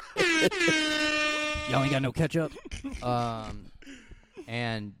 Y'all ain't got no ketchup.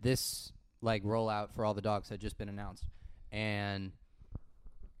 And this like rollout for all the dogs had just been announced, and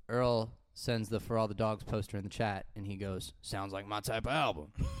Earl sends the For All the Dogs poster in the chat, and he goes, "Sounds like my type of album,"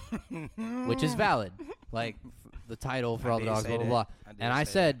 which is valid. Like the title For All the Dogs, blah blah blah. And I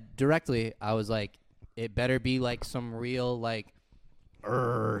said directly, I was like, "It better be like some real like,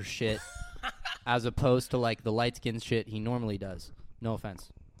 shit." As opposed to like the light skin shit he normally does. No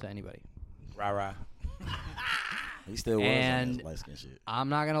offense to anybody. Rah-Rah. He still was on his light skin shit. I'm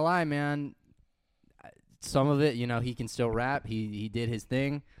not gonna lie, man. Some of it, he can still rap. He did his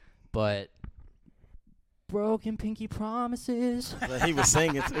thing, but broken pinky promises. He was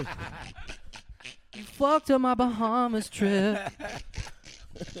singing too. You fucked up my Bahamas trip.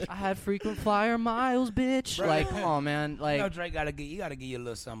 I had frequent flyer miles, bitch. Bro. Like, come on, man. Like, You know, Drake gotta get you a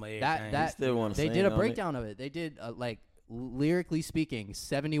little something of that everything. that still wanna they sing did a on breakdown of it. They did like lyrically speaking,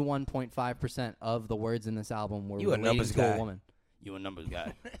 71.5% of the words in this album were You a relating numbers to guy. a woman. You a numbers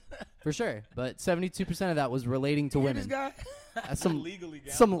guy. For sure, but 72% of that was relating to This women. guy? That's some legally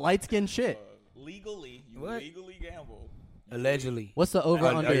gamble. some light skinned shit. Legally, you What? legally gamble. Allegedly. What's the over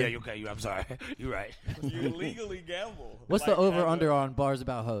Oh, under? yeah, okay. I'm sorry. You're right. You legally gamble. What's Like, the over as a- under on bars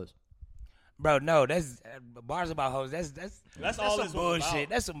about hoes? Bro, no, that's bars about hoes. That's all some this was bullshit. about.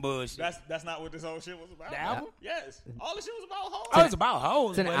 That's some bullshit. That's not what this whole shit was about. The album? Yes. All this shit was about hoes. Oh, it's about hoes.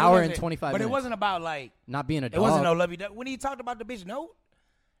 It's an but it hour and wasn't- 25 But minutes. it wasn't about like Not being a dog. it wasn't no lovey dovey. When he talked about the bitch, no,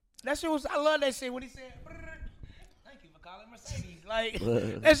 that shit was. I love that shit when he said, "Thank you for calling Mercedes." Like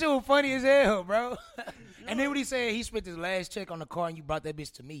that shit was funny as hell, bro. And then when he said he spent his last check on the car and you brought that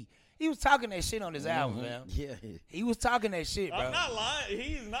bitch to me, he was talking that shit on his album, man. Yeah. He was talking that shit, bro. I'm not lying.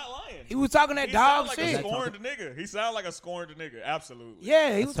 He's not lying. He was talking that He dog sound like shit. a scorned nigga. He sounded like a scorned nigga. Absolutely.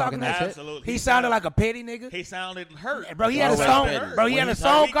 Yeah, he was talking talking that that shit? Absolutely. He sounded like a petty nigga. He sounded hurt. Bro, he had a Always song. petty. Bro, he When had a he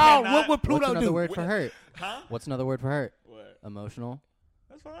song he called cannot- "What Would Pluto What's another Do?" word for hurt? Huh? What's another word for hurt? What? Emotional.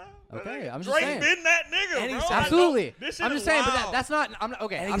 That's fine. Okay, I'm just Drake saying. been that nigga, And he bro. said- I know. Absolutely. This shit I'm is just saying, but wild. that's not. I'm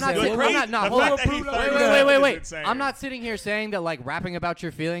okay. And I'm he not said, sitting. "Well, I'm not. No, the hold fact on. that he Wait, thirty Wait. is insane. I'm not sitting here saying that like rapping about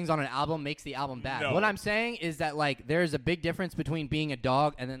your feelings on an album makes the album bad. No. What I'm saying is that like there's a big difference between being a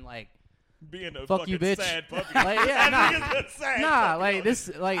dog and then like being a fuck you, fucking bitch. sad puppy. Like, yeah, That nah. nigga's a sad nah, puppy. like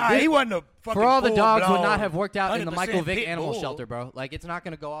this, like He this, wasn't a fucking for all the dogs would full-blown not have worked out in the 100% Michael Vick pit animal bull. shelter, bro. Like it's not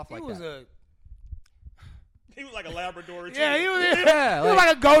gonna go off He like was that. He was like a Labrador. Yeah, he was. Yeah, he was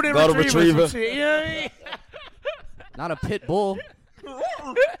like a golden Golden retriever. retriever. Some shit, you know what I mean? Not a pit bull.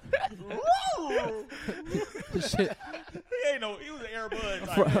 Shit. He ain't no. He was an Airbud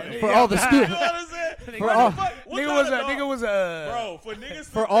type. For all the You know Scooby, what I'm saying? For What all- the fuck? What Nigga kind was of a dog- nigga was a Bro, for niggas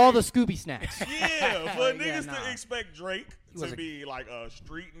for to all the think- Scooby snacks. Yeah, for Yeah, niggas nah. to expect Drake was to a- be like a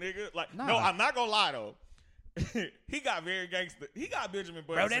street nigga. Like, Nah. no, I'm not gonna lie though. He got very gangster. He got Benjamin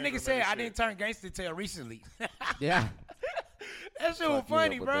Button. bro. That syndrome nigga said and I shit. didn't turn gangster till recently. Yeah. That shit was Fucked me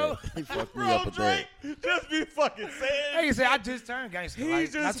funny, up with bro. that. He fucked me Bro, up with that. Drake just be fucking saying. Nigga said I just turned gangster He like,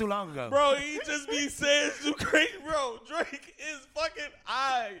 just not too long ago. Bro, he just be saying some crazy. Bro, Drake is fucking.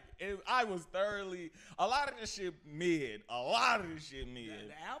 I was thoroughly. A lot of this shit mid. A lot of this shit mid.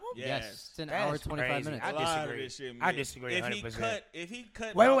 The album? Yes. It's an That's hour 25 crazy. minutes. I A lot of disagree. this shit mid. I disagree If he 100%. cut. If he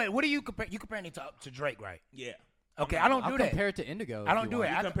cut. Wait. What do you compare? You comparing it to Drake, right? Yeah. Okay, I don't I'll do that. compare it to Indigo. I if don't you do want.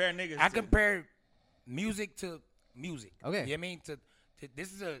 it. You I compare niggas I to- compare music to music. Okay. You know what I mean? To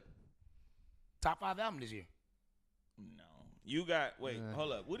this is a top 5 album this year. No. You got. Wait.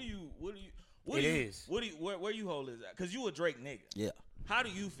 Hold up. What do you? It is. What do you? Where you hold this at? Because you a Drake nigga. Yeah. How do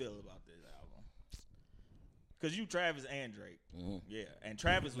you feel about this album? Because you Travis and Drake. Mm-hmm. Yeah. And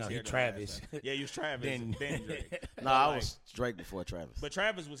Travis was No, here. he the Travis. last time. Yeah, you was Travis. Then- then Drake. No, But I like- was Drake before Travis. But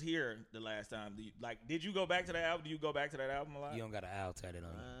Travis was here the last time. Did you go back to that album? Do you go back to that album a lot? You don't got an owl tatted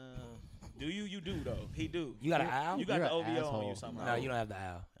on you. Do you? You do though. He do. You got an owl? You got You're the an OVO on you asshole. somehow. No, you don't have the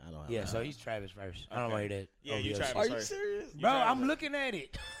owl. I don't have Yeah, that. so he's Travis first. I don't want to hear that. Yeah, you OVO Travis shit. Are you first. serious? You Bro, Travis I'm first. looking at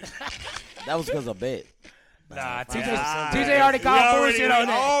it. That was because of bet. Nah, Ah, TJ already called bullshit on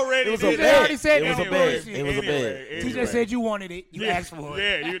that. Already It was did a it. bet. already said It was a that bet. bullshit. It was a bet. TJ said you wanted it. You asked for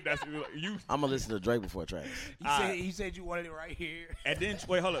it. Yeah, you. I'm gonna listen to Drake before Travis. He said you wanted it right here. And then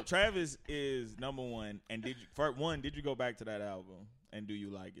wait, hold up. Travis is number one. And did you go back to that album? And do you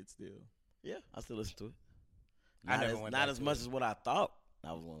like it still? Yeah, I still listen to it. I Not never as, went not back as to much it. as what I thought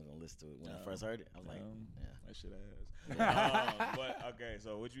I was gonna listen to it when I first heard it. I was like, yeah. That shit ass. But okay,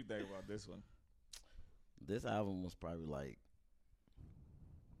 so what you think about this one? This album was probably like.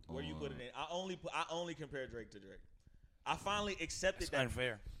 Where you put it in? I only compare Drake to Drake. I finally accepted It's that.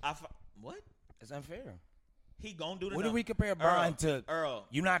 unfair. What? It's unfair. He gonna do the. What do we compare Brian to? Earl.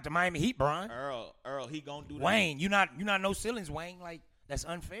 You not the Miami Heat, Brian. Earl. He gonna do the. Wayne, you not no ceilings, Wayne. Like that's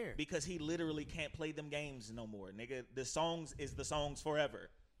unfair. Because he literally can't play them games no more, nigga. The songs is the songs forever.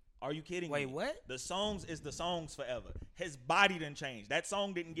 Are you kidding me? Wait, what? The songs is the songs forever. His body didn't change. That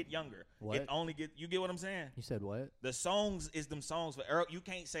song didn't get younger. What? It only get. You get what I'm saying? You said what? The songs is them songs for Earl. You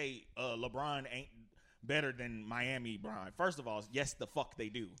can't say LeBron ain't better than Miami Brian. First of all, yes, the fuck they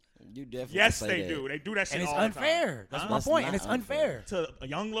do. You definitely. Yes, say they that. do. They do that shit And it's all the unfair. time. That's Huh? my That's point. not And it's unfair. unfair. To a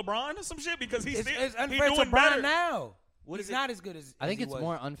young LeBron or some shit because he's It's he unfair doing to Brian better. now. What He's is it? not as good as. I think he it's was.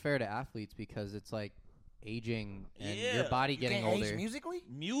 more unfair to athletes because it's like aging and Yeah. your body You getting can't older. age musically.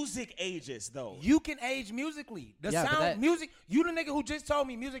 Music ages though. You can age musically. The Yeah, but sound, that- music. You the nigga who just told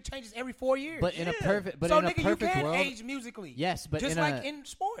me music changes every 4 years. But in a Yeah. perfect, but so in a nigga, you perfect can world, age musically. yes, but just in like a in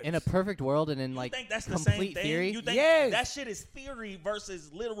sports. in a perfect world and in You like think that's the complete same thing? theory, You think Yes. that shit is theory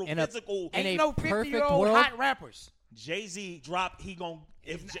versus literal In a- physical? in ain't a no perfect 50-year-old world- hot rappers. Jay-Z drop. He gon'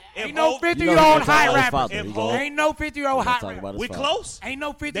 if Ain't no Hov- 50-year-old if hot Hov- rappers. if He Hov- Ain't no 50-year-old hot Talk about rappers. his we father. close. Ain't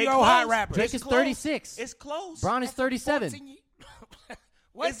no They 50-year-old hot close. rappers. Drake It's is close. 36. It's close. Bron is 37. 14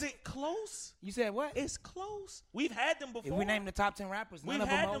 What? Is it close? You said what? It's close. We've had them before. If we name the top 10 rappers, none We've of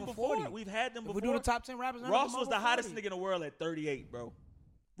had them them over before. 40. We've had them If before. we do the top 10 rappers, none Ross of them was over the hottest 40. nigga in the world at 38, bro.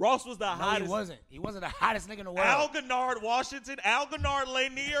 Ross was the No, hottest. he wasn't. He wasn't the hottest nigga in the world. Al Gennard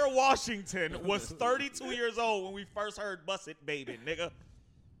Lanier Washington was 32 years old when we first heard Bust It Baby, nigga.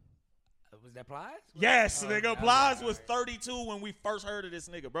 Was that Plies? Yes, Oh, nigga. okay, Plies all was right. 32 when we first heard of this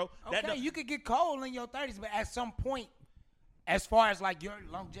nigga, bro. That Okay, don't- you could get cold in your 30s, but at some point, as far as like your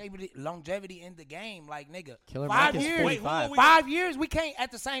longevity in the game, like nigga, Killer 5 Mike is years, 45. 5 years, we can't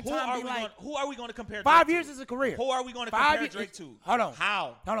at the same who time are be we like going? Who are we going to compare? 5 Drake years to? is a career. Who are we going to 5 compare years- Drake to? Hold on,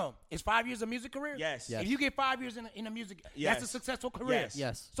 How? hold on. Is 5 years a music career? Yes. Yes. If you get 5 years in a music, Yes. that's a successful career. Yes.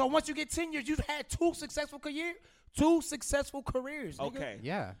 Yes. So once you get 10 years, you've had two successful careers. Nigga. Okay.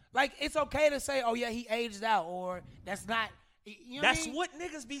 Yeah. Like it's okay to say, oh yeah, he aged out, or that's not. You know That's what I mean? what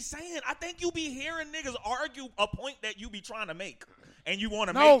niggas be saying. I think you be hearing niggas argue a point that you be trying to make, and you want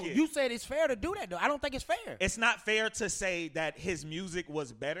to No, make it. you said it's fair to do that though. I don't think it's fair. It's not fair to say that his music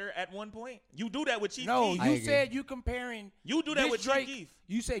was better at one point. You do that with Chief No, Keef. I you agree. said you comparing. You do that this with Drake. Chief Keef.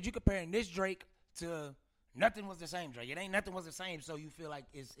 You said you comparing this Drake to nothing was the same Drake. It ain't nothing was the same. So you feel like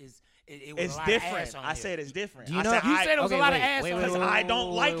it was It's a lot different. Of ass on I here. said it's different. Do you I know- said You I, said it was okay, a lot wait, of ass wait, on wait, here. because wait, I don't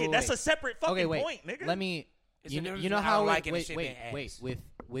wait, like wait, it. wait, That's wait. a separate fucking Okay, wait. point, nigga. Let me. It's You the know, difference you know between I how don't it- like it and wait, shit wait, being wait. ass.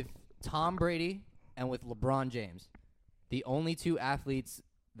 With Tom Brady and with LeBron James, the only two athletes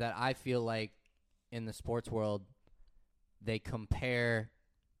that I feel like in the sports world they compare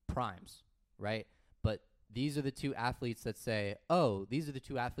primes, right? But these are the two athletes that say, "Oh, these are the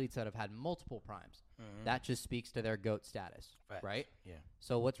two athletes that have had multiple primes." That just speaks to their GOAT status, Facts. right? Yeah.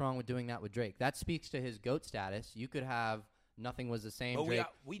 So what's wrong with doing that with Drake? That speaks to his GOAT status. You could have Nothing Was the Same But Drake.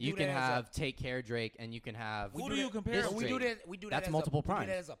 we do You can that as a- have Take Care Drake, and you can have Who do you compare this him We to? do Drake. that. We do that. That's as multiple a, We primes.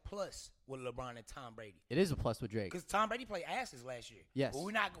 do that as a plus with LeBron and Tom Brady. It is a plus with Drake. Because Tom Brady played asses last year. Yes. But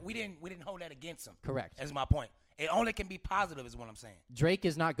we didn't hold that against him. Correct. That's my point. It only can be positive, is what I'm saying. Drake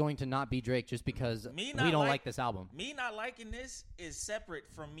is not going to not be Drake just because Me we not don't like this album. Me not liking this is separate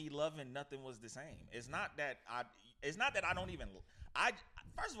from me loving Nothing Was the Same. It's not that I don't even.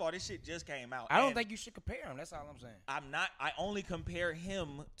 First of all, this shit just came out. I don't and think you should compare him. That's all I'm saying. I only compare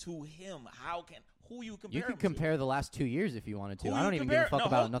him to him. Who you compare? You could him compare the last 2 years if you wanted to. Who I you don't even give compare- a fuck no,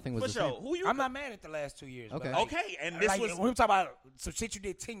 about who- Nothing Was for the sure. Same. Who you? I'm not mad at the last 2 years. Okay. But like, Okay, and this like, was when we talk about some shit you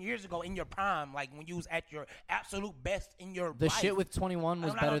did 10 years ago in your prime, like when you was at your absolute best in your The life. shit with 21 was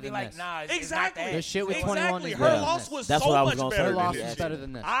I'm not better gonna be than like, this. Nah, it's Exactly. not that. The shit with Exactly. 21 is Her better than loss this. was That's so what I was much gonna better say. Her than loss this is shit. better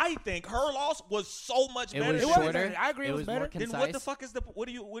than this. I think her loss was so much It better. was It than was shorter. better. I agree it was more better. concise. Then what the fuck is the? What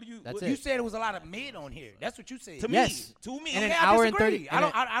do you? That's what- it. You said it was a lot of mid on here. That's what you said. To Yes. me, to me, And an Okay, hour I and disagree. 30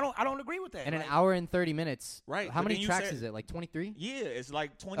 I don't agree with that. In an Like, hour and 30 minutes. Right, How but many then you tracks said- is it? Like 23? yeah, it's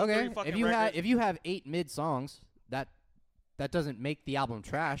like 23 Okay. fucking If records. you have 8 mid songs, that doesn't make the album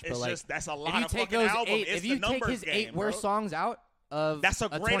trash. It's but like, just that's a lot if you of take fucking those album. 8, It's if you the take numbers his 8 game, worst bro. songs out of That's a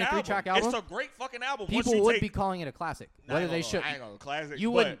great 23-track album. album, It's a great fucking album. people Once you would take, be calling it a classic. Nah, Whether I they ain't should. gonna- I ain't gonna classic. You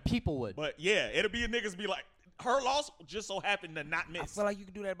but, wouldn't. People would. But yeah, it'll be niggas be like, her loss just so happened to not I miss. feel like you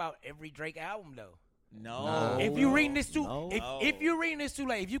can do that about every Drake album though. No. If you reading this too, No. if you reading this too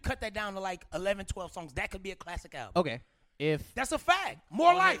late, if you cut that down to like 11, 12 songs, that could be a classic album. Okay. If That's a fact.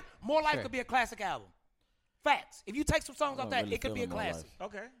 More Life Sure. could be a classic album. Facts. If you take some songs I off don't that, really it could be a feel More classic.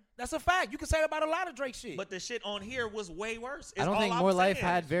 Life. Okay. That's a fact. You can say that about a lot of Drake shit. But the shit on here was way worse. I don't think More Life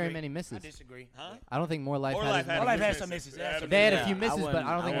had very many I misses. disagree. Huh? I don't think More Life More had Life as many. More Life had misses. some misses. They had They had a Yeah, few I misses, but wouldn't-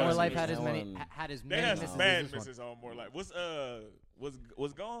 I don't think I More wouldn't Life miss had as that many one. had as They many had misses some as bad this one. misses on More Life. What's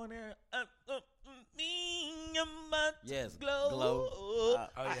going there? Me and my Yes, glow. Glow. Oh,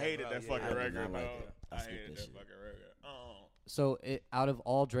 I yeah, hated Glow, that yeah, fucking I did record, not like dog. it. I I skipped hated that that shit. fucking record. So, out of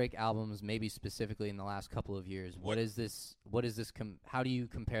all Drake albums, maybe specifically in the last couple of years, what is this? How do you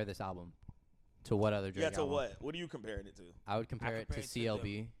compare this album to what other Drake Yeah, to album? what? What are you comparing it to? I would compare it to compare it to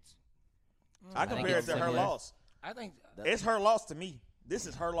CLB. I think compare it it's to her similar. loss. I think, It's her loss to me. This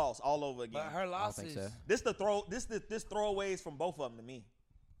is her loss all over again. but her loss think is so. This throwaways from both of them to me.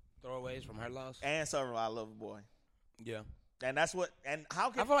 throwaways from her loss. And Summer I Love Boy. Yeah. And that's what. And how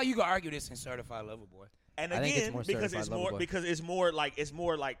I can? feel like you could argue this in Certified Lover Boy. And I think it's again, more because certified lover boy. it's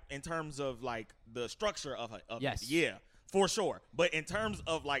more like in terms of like the structure of Yes. yeah, for sure. But in terms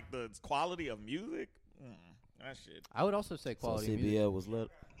of like the quality of music, that shit. I would also say So quality CBL music. was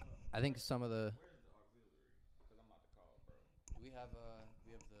lit. I think some of the. We have the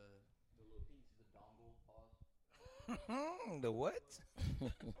little piece, the dongle. Pause. The what?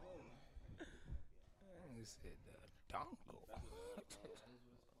 You said the dongle.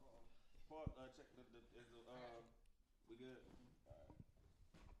 We good.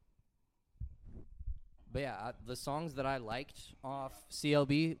 But yeah, the songs that I liked off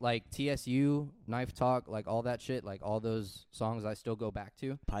CLB, like TSU, Knife Talk, like all that shit, like all those songs I still go back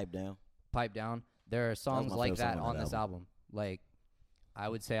to. Pipe down. Pipe Down. There are songs my like favorite that song on on that this album. Like, I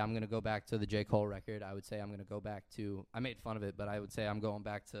would say I'm going to go back to the J. Cole record. I would say I'm going to go back to, I made fun of it, but I would say I'm going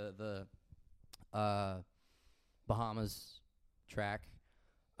back to the Bahamas track.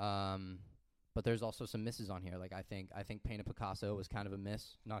 But there's also some misses on here. Like I think Paint a Picasso was kind of a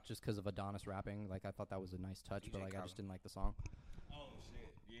miss, not just because of Adonis rapping. Like I thought that was a nice touch, but like I just didn't like the song. Oh shit!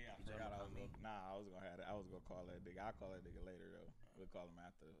 Yeah, I forgot I was gonna. Nah, I was gonna have it. I was gonna call that nigga. I'll call that nigga later though. We'll call him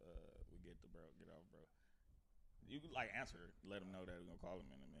after we get off, bro. You can like answer. Let him know that we're gonna call him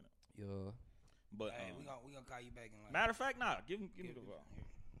in a minute. Yeah. But Hey, we gonna call you back in like. matter of fact, nah. Give me the phone.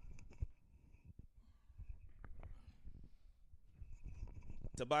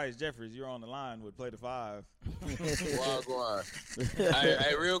 Tobias Jeffries, you're on the line with Play the Five. Wagwan.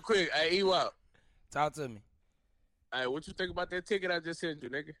 Hey, real quick. Hey, Ewop. Talk to me. Hey, what you think about that ticket I just sent you,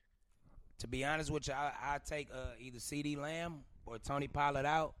 nigga? To be honest with you, I take either CD Lamb or Tony Pollard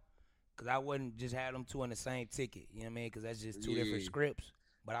out, because I wouldn't just have them two in the same ticket. You know what I mean? Because that's just two different scripts.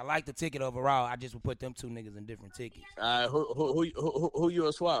 But I like the ticket overall. I just would put them two niggas in different tickets. Who you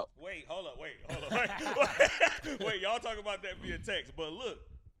a swap? Wait, hold up. Wait, y'all talk about that via text. But look,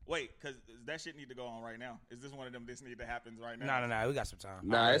 because that shit need to go on right now. Is this one of them this need to happen right now? No, we got some time.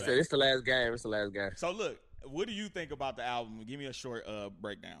 Nah, it's the last game. It's the last game. So look, what do you think about the album? Give me a short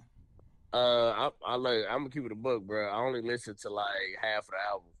breakdown. I'm gonna keep it a book, bro. I only listen to like half of the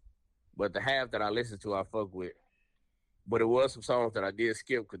album, but the half that I listen to, I fuck with. But it was some songs that I did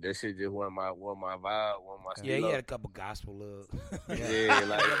skip because that shit just wasn't my vibe, wasn't my Yeah, style. he had a couple gospel love. Yeah,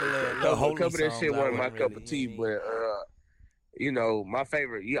 like a couple of that shit wasn't my cup of tea. But you know, my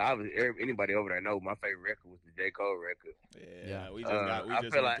favorite. Anybody over there know my favorite record was the J. Cole record. Yeah. I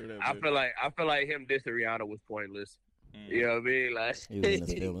feel like him dissing Rihanna was pointless. You know what I mean? Like He was in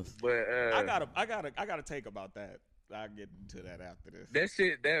his feelings. But I got a take about that. I'll get into that after this. that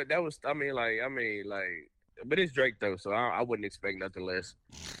shit that was I mean like but it's Drake though, so I wouldn't expect nothing less.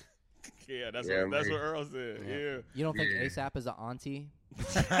 Yeah, that's what Earl said. Yeah. You don't think ASAP is an auntie?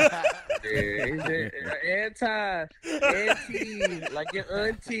 Yeah, he's anti, like your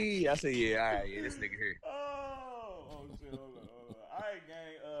auntie. I said, yeah, all right, yeah, this nigga here. Oh shit, hold on. All right, gang.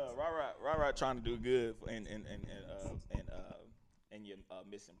 Right, trying to do good in your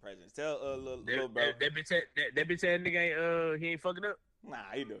missing presence. Tell little bro. That bitch ass nigga he ain't fucking up. Nah,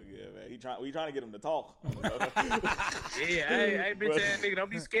 he doing good, man. We trying to get him to talk. Yeah, hey, bitch ass nigga, don't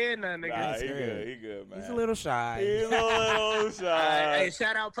be scared now, nigga. Nah, he good, man. He's a little shy. Hey,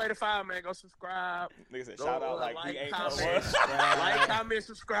 shout out, Play the Five, man. Go subscribe. Nigga said shout out like he ain't comment, no like, comment,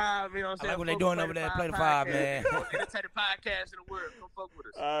 subscribe. You know what I'm saying? I like what they doing over there. Play the Five, man. Entertainment podcast in the world. Come fuck with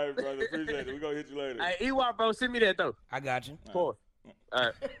us. All right, brother. Appreciate it. We gonna hit you later. Hey, Ewok, bro, send me that though. I got you. Pause. All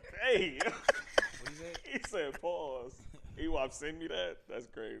right. Hey. What he said? He said pause. Ewop, send me that? That's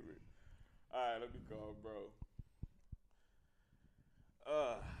crazy. All right, let me call, bro.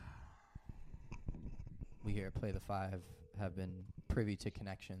 We here at Play the Five have been privy to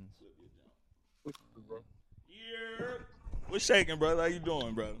connections. Yeah. What's shaking, brother? How you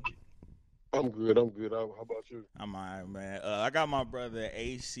doing, brother? I'm good. How about you? I'm all right, man. I got my brother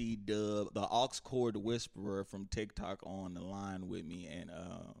AC Dub, the aux cord whisperer from TikTok, on the line with me, and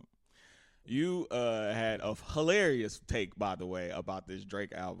you had a hilarious take, by the way, about this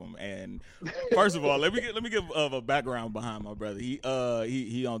Drake album. And first of all, let me give a background behind my brother. He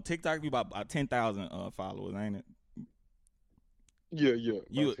on TikTok, he about 10,000 followers, ain't it? Yeah. You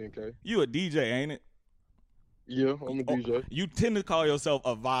 10K. You a DJ, ain't it? Yeah, I'm a DJ. You tend to call yourself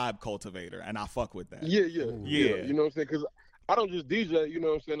a vibe cultivator, and I fuck with that. Yeah. Yeah. You know what I'm saying? Because I don't just DJ, you know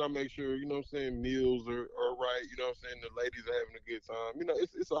what I'm saying? I make sure, you know what I'm saying, meals are right, you know what I'm saying, the ladies are having a good time. You know,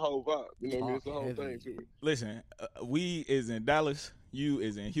 it's a whole vibe. You know what I mean? It's a whole thing to it. Listen, we is in Dallas. You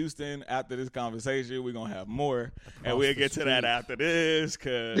is in Houston. After this conversation, we're going to have more. And we'll get to that after this,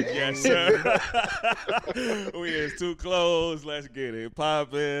 because, yes, sir. We is too close. Let's get it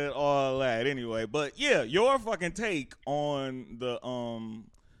popping, all that. Anyway, but, yeah, your fucking take on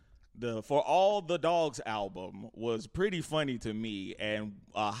the For All the Dogs album was pretty funny to me, and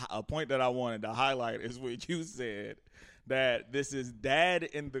a point that I wanted to highlight is what you said, that this is dad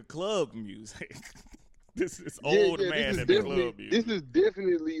in the club music. This is old man in the club music. This is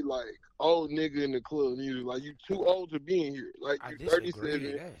definitely like old nigga in the club music. Like, you too old to be in here. Like, you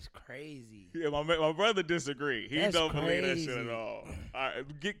 37. That's crazy. Yeah, my brother disagree. He don't believe that shit at all. All right,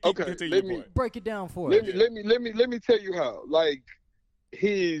 okay, to your point. Break it down for let us. Let me tell you how. Like,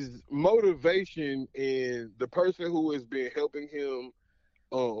 his motivation and the person who has been helping him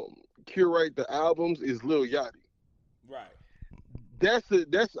curate the albums is Lil Yachty. Right.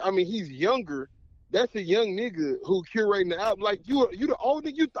 I mean, he's younger. That's a young nigga who curating the album. Like, you the old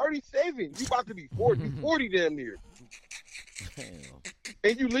nigga, you 37. You about to be 40. You 40 damn near. Damn.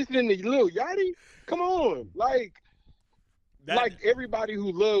 And you listening to Lil Yachty? Come on. Like everybody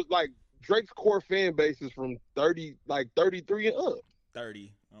who loves, like, Drake's core fan base is from 33 and up.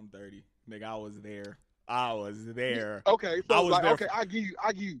 30. I'm 30. Nigga, I was there. Okay, so I give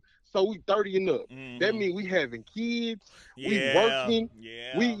you. So we 30 and up. Mm-hmm. That means we having kids. Yeah, we working.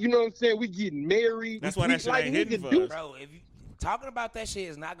 Yeah. We, you know what I'm saying? We getting married. That's why that shit ain't hitting for us. Bro, if you talking about that shit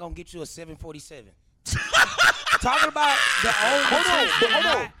is not gonna get you a 747. Talking about the old Hold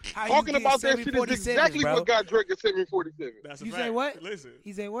on. Talking about that shit is exactly what got Drake a 747. That's a you fact. say what? Listen.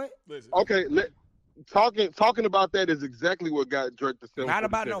 He said what? Listen. Okay, talking about that is exactly what got Drake to 747. Not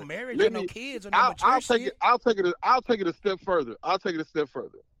about no marriage or no kids or no mature shit. I'll take it a step further.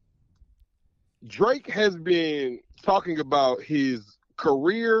 Drake has been talking about his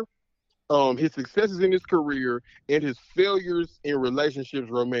career, his successes in his career, and his failures in relationships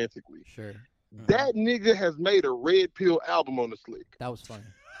romantically. Sure. That nigga has made a Red Pill album on the slick. That was funny.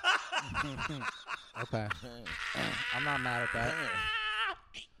 Okay. I'm not mad at that.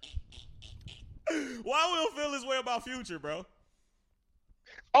 Why will feel this way about Future, bro?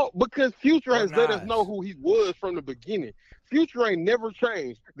 Oh, because Future has let us know who he was from the beginning. Future ain't never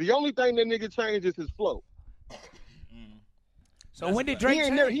changed. The only thing that nigga changed is his flow. So when did Drake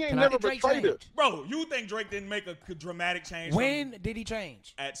change? He ain't never betrayed us. Bro, you think Drake didn't make a dramatic change? When did he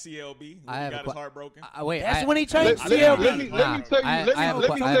change? At CLB, when he got his heart broken. Wait, that's when he changed. Let CLB. me tell you. I Let me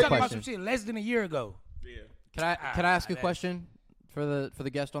talking tell about some you. shit less than a year ago. Yeah. Can I ask a question for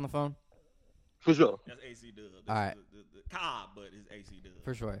the guest on the phone? For sure. That's AC Dub. All right. The Cobb, but it's AC Dub.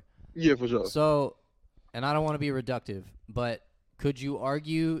 For sure. Yeah, for sure. So, and I don't want to be reductive, but could you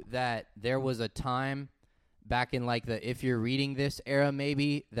argue that there was a time back in like the If You're Reading This era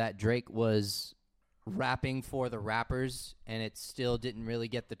maybe that Drake was rapping for the rappers and it still didn't really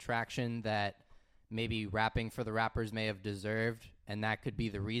get the traction that maybe rapping for the rappers may have deserved, and that could be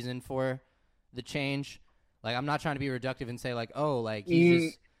the reason for the change? Like, I'm not trying to be reductive and say like, oh, like he's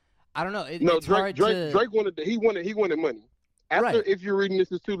just, I don't know. It's hard to... Drake wanted money. After If You're Reading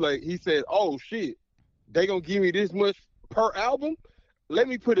This Is Too Late, he said, oh shit, they gonna give me this much per album? Let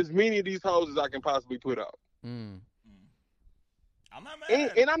me put as many of these hoes as I can possibly put out. I'm not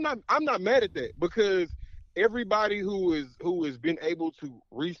mad. And I'm not mad at that, because everybody who has been able to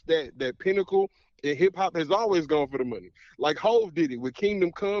reach that pinnacle in hip hop has always gone for the money. Like Hov did it with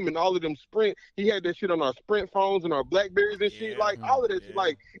Kingdom Come and all of them Sprint. He had that shit on our Sprint phones and our Blackberries and shit. Like all of that shit.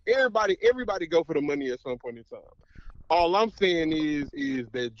 Like everybody go for the money at some point in time. All I'm saying is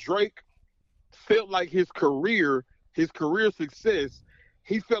that Drake felt like his career success,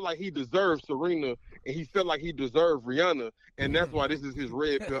 he felt like he deserved Serena and he felt like he deserved Rihanna, and that's why this is his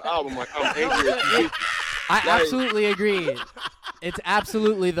Red Pill album. Like, I'm angry at you. I absolutely agree. It's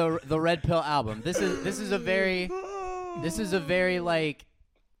absolutely the Red Pill album. This is a very like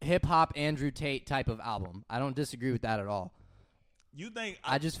hip hop Andrew Tate type of album. I don't disagree with that at all. You think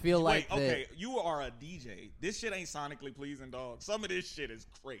I just feel like okay, you are a DJ. This shit ain't sonically pleasing, dog. Some of this shit is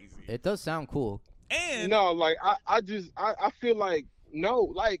crazy. It does sound cool. And no, like I feel like no,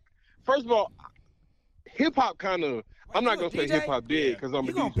 like first of all, hip hop kind of. I'm not gonna say hip hop dead because I'm a DJ.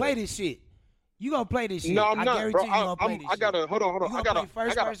 You gonna play this shit? You gonna play this shit? No, I'm not, guarantee bro. you gonna play this I got a hold on. I got an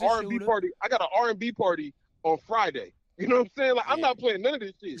R&B party. I got an R&B party on Friday. You know what I'm saying? Like, I'm not playing none of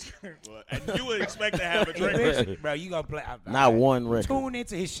this shit. And you would expect to have a Drake. Bro, you gonna play? Not one record. Tune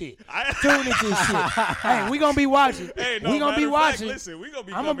into his shit. Tune into his shit. Hey, we gonna be watching. Hey, no, we gonna be watching. Listen, we gonna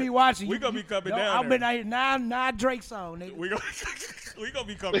be. I'm gonna be watching. We gonna be coming down. I've been now Drake song, nigga. We gonna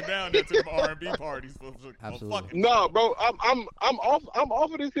be coming down there to the R&B parties for Absolutely. No, bro, I'm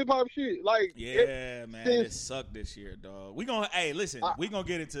off of this hip hop shit. Like, man, it sucked this year, dog. We gonna listen. We gonna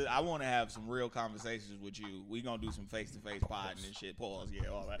get into. I want to have some real conversations with you. We gonna do some face to face podding and shit. Pause. Yeah,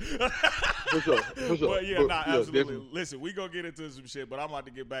 all that. For sure. But yeah, absolutely. Definitely. Listen, we gonna get into some shit, but I'm about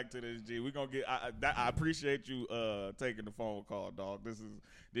to get back to this. G, we gonna get. I appreciate you taking the phone call, dog.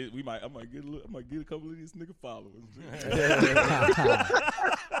 I might get a couple of these nigga followers.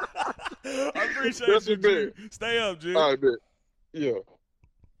 I appreciate you, G. Stay up, G. All right, man. Yeah.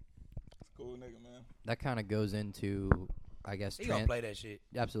 Cool nigga, man. That kind of goes into, I guess, He gonna play that shit.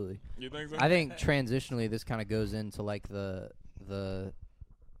 Absolutely. You think so? I think transitionally, this kind of goes into like the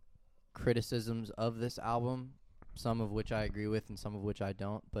criticisms of this album, some of which I agree with and some of which I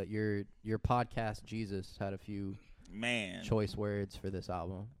don't. But your podcast, Jesus, had a few choice words for this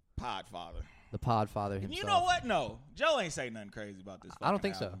album. Podfather. The Podfather himself. You know what? No, Joe ain't say nothing crazy about this. I don't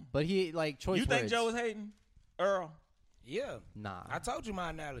think album. so. But he like choice words. You think Joe was hating, Earl? Yeah. Nah. I told you my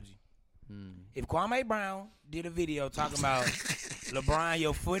analogy. If Kwame Brown did a video talking about LeBron,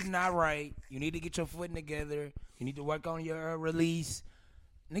 your footing not right, you need to get your footing together, you need to work on your release,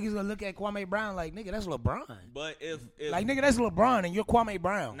 niggas gonna look at Kwame Brown like, nigga, that's LeBron. But if like, nigga, that's LeBron and you're Kwame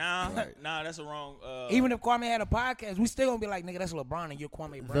Brown. Nah, that's a wrong. Even if Kwame had a podcast, we still gonna be like, nigga, that's LeBron and you're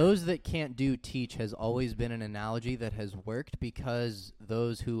Kwame Brown. Those that can't do teach has always been an analogy that has worked because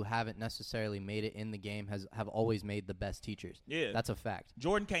those who haven't necessarily made it in the game have always made the best teachers. Yeah, that's a fact.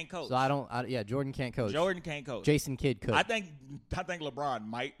 Jordan can't coach. So Jordan can't coach. Jordan can't coach. Jason Kidd could. I think LeBron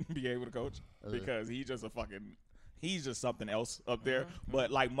might be able to coach because he's just he's just something else up there.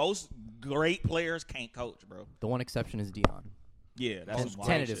 But like most great players can't coach, bro. The one exception is Dion. Yeah, that's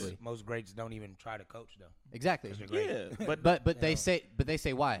tentatively. Most greats don't even try to coach though. Exactly. Yeah, but they say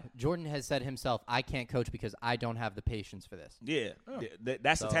why? Jordan has said himself, I can't coach because I don't have the patience for this. Yeah,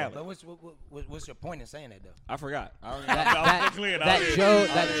 that's a talent. But what's your point in saying that though? I forgot. That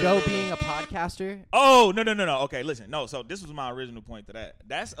Joe being a podcaster. Oh no. Okay, listen. No, so this was my original point to that.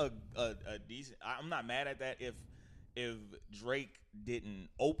 That's a decent. I'm not mad at that if Drake didn't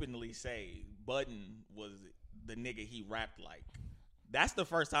openly say Budden was the nigga he rapped like. That's the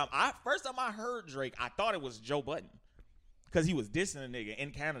first time I heard Drake, I thought it was Joe Budden. Because he was dissing a nigga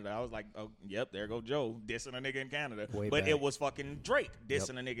in Canada. I was like, oh, yep, there go Joe dissing a nigga in Canada. But it was fucking Drake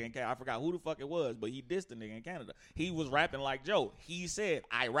dissing a nigga in Canada. I forgot who the fuck it was, but he dissed a nigga in Canada. He was rapping like Joe. He said,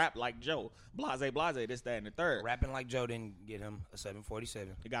 I rap like Joe. Blase, this, that, and the third. Rapping like Joe didn't get him a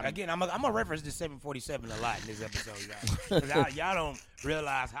 747. Again, I'm going to reference this 747 a lot in this episode, y'all. Y'all don't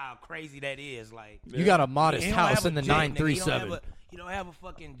realize how crazy that is. Like, you got a modest house in the 937. You don't have a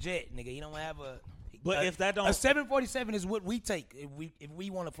fucking jet, nigga. You don't have a... But if that don't, a 747 is what we take if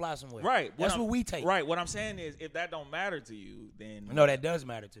we want to fly somewhere. Right. That's what we take. Right. What I'm saying is, if that don't matter to you, then no, that does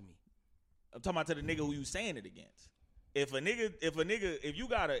matter to me. I'm talking about to the nigga who you saying it against. If you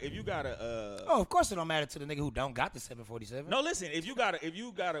got a oh, of course it don't matter to the nigga who don't got the 747. No, listen, if you got a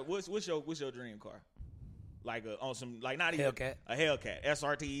what's your dream car? Like on some not even a Hellcat,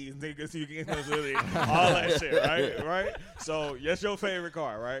 SRT, niggas, you get all that shit, right? So that's your favorite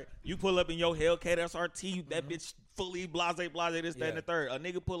car, right? You pull up in your Hellcat SRT, that bitch fully blase, this, that, and the third. A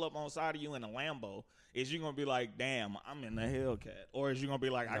nigga pull up on side of you in a Lambo. Is you gonna be like, damn, I'm in the Hellcat, or is you gonna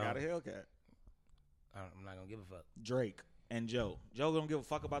be like, I got a Hellcat? I'm not gonna give a fuck. Drake and Joe don't give a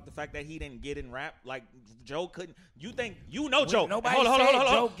fuck about the fact that he didn't get in rap. Like Joe couldn't. You think Joe? Nobody said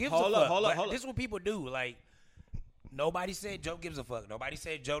Joe gives a fuck. Hold up. This is what people do, like. Nobody said Joe gives a fuck. Nobody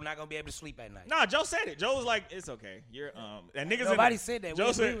said Joe not gonna be able to sleep at night. Nah, Joe said it. Joe was like, "It's okay. You're and niggas." Nobody said that.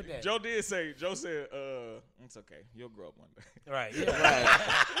 Joe said. Joe did say. Joe said, "It's okay. You'll grow up one day." Right. Yeah. Right.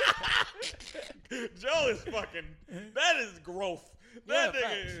 Joe is fucking. That is growth. That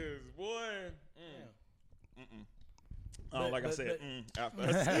nigga is boy. Like I said. After.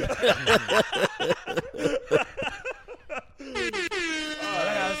 Like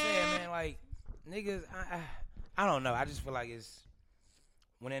I was saying, man, like niggas. I don't know. I just feel like it's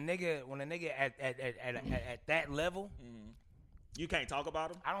when a nigga at that level, you can't talk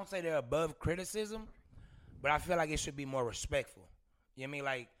about him. I don't say they're above criticism, but I feel like it should be more respectful. You know what I mean?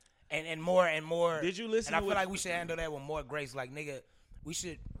 Like and more. Did you listen? And I feel like we should handle that with more grace. Like nigga,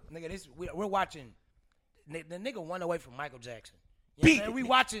 we're watching. The nigga won away from Michael Jackson. You know what I mean?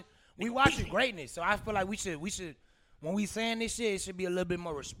 We watching greatness. So I feel like we should when we saying this shit, it should be a little bit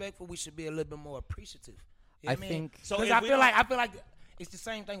more respectful. We should be a little bit more appreciative. You know what I think so. Because I feel like it's the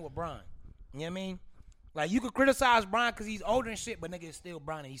same thing with Bron. You know what I mean? Like you could criticize Bron because he's older and shit, but nigga is still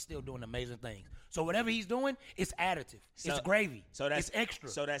Bron and he's still doing amazing things. So whatever he's doing, it's additive. It's gravy. So it's extra.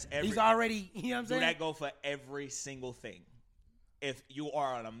 So that's he's already. You know what I'm saying? Do that go for every single thing? If you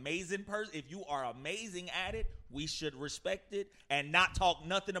are an amazing person, if you are amazing at it, we should respect it and not talk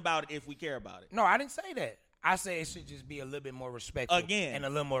nothing about it if we care about it. No, I didn't say that. I say it should just be a little bit more respectful. Again. And a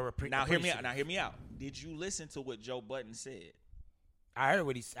little more Now hear me out. Now hear me out. Did you listen to what Joe Budden said? I heard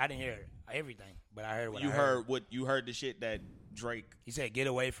what he said. I didn't hear everything, but I heard what You I heard. you heard the shit that Drake. He said, get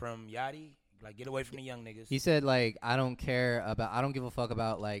away from Yachty. Like, get away from the young niggas. He said, like, I don't give a fuck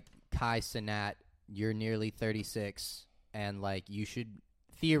about, like, Kai Cenat. You're nearly 36, and, like, you should,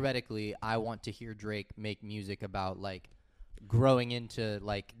 theoretically, I want to hear Drake make music about, like, growing into,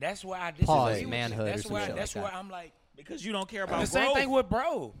 like, that's why I pause, disagree with manhood you. or some shit That's like why that. I'm like, Because you don't care about the same growth. thing with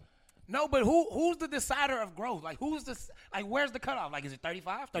bro. No, but who's the decider of growth? Like, where's the cutoff? Like, is it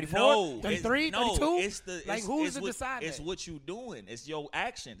 35, 34, No, 33, 32? Who's the what, decider? It's what you doing. It's your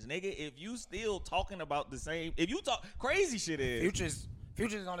actions, nigga. If you still talking about the same, if you talk crazy shit is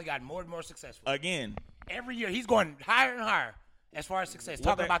Future's only gotten more and more successful. Again, every year he's going higher and higher as far as success.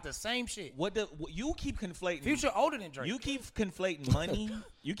 Talking about the same shit. What you keep conflating? Future older than Drake. You keep conflating money.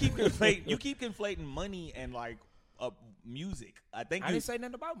 you keep conflating money and like music. I didn't say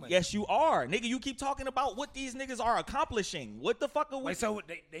nothing about money. Yes, you are, nigga. You keep talking about what these niggas are accomplishing. What the fuck are we? Wait, so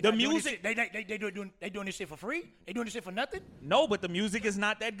the music? They doing this shit for free? They doing this shit for nothing? No, but the music is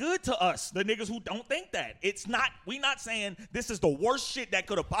not that good to us. The niggas who don't think that. It's not. We not saying this is the worst shit that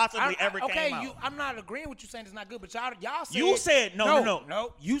could have possibly ever came out. I'm not agreeing with you saying it's not good, but y'all said you said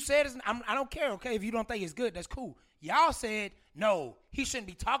no. You said it's. I don't care. Okay, if you don't think it's good, that's cool. Y'all said no. He shouldn't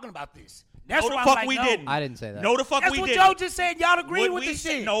be talking about this. That's no, why the fuck I'm like, we no. didn't. I didn't say that. No, the fuck that's we didn't. That's what Joe just said. Y'all agreed with this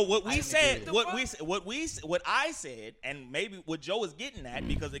shit. No, what we said, and maybe what Joe is getting at,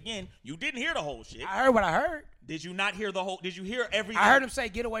 because again, you didn't hear the whole shit. I heard what I heard. Did you not hear the whole? Did you hear everything? I heard him say,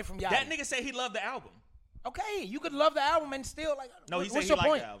 "Get away from y'all." That nigga said he loved the album. Okay, you could love the album and still like. No, he said what's he your liked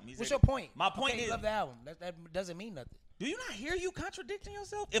point? the album. What's your point? My point is, you love the album. That doesn't mean nothing. Do you not hear you contradicting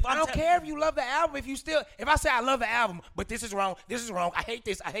yourself? I don't care if you love the album. If I say I love the album, but this is wrong, I hate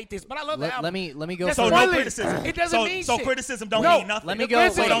this, but I love the album. Let me go. That's so pointless. no criticism. It doesn't mean so shit. criticism don't mean nothing. Let me go.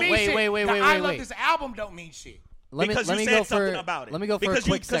 Wait. I love this album don't mean shit. Because you said something about it. Let me go for a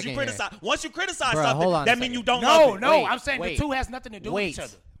quick second you criticize. here. Once you criticize Bro, something, that means you don't love it. No, I'm saying the two has nothing to do with each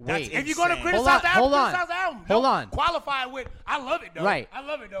other. If you're going to criticize the album, criticize the album. Hold on. Qualify it with, I love it, though. Right. I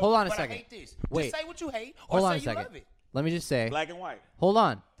love it, though. Hold on a but second. I hate this. Wait. Just say what you hate or Hold on say a second. you love it. Let me just say. Black and white. Hold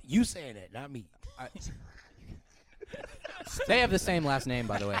on. You saying that, not me. They have the same last name,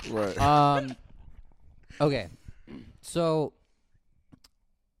 by the way. Right. Okay. So,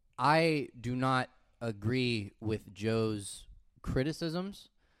 I do not agree with Joe's criticisms.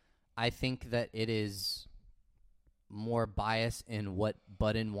 I think that it is more bias in what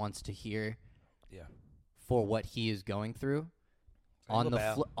Budden wants to hear for what he is going through.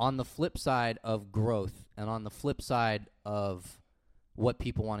 On the flip side of growth and on the flip side of what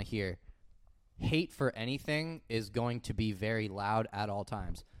people want to hear, hate for anything is going to be very loud at all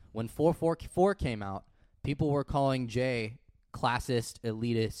times. When 444 came out, people were calling Jay classist,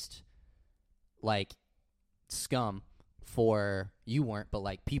 elitist, like scum for, you weren't, but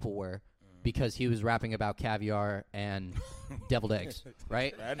like people were, because he was rapping about caviar and deviled eggs,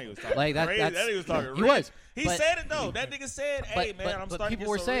 right? That nigga was talking like that, crazy. That nigga was talking he was. He said it, though. That nigga said, hey, man, I'm starting to get people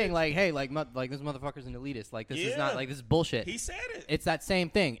were so saying, rich. like, hey, like this motherfucker's an elitist. Like, this is not, like, this is bullshit. He said it. It's that same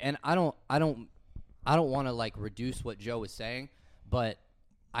thing. And I don't want to, like, reduce what Joe was saying, but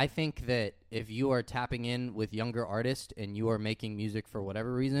I think that if you are tapping in with younger artists and you are making music for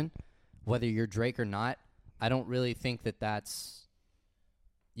whatever reason, whether you're Drake or not, I don't really think that that's...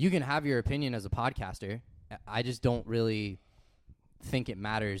 You can have your opinion as a podcaster. I just don't really think it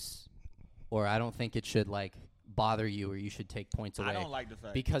matters, or I don't think it should, like, bother you, or you should take points away. I don't like the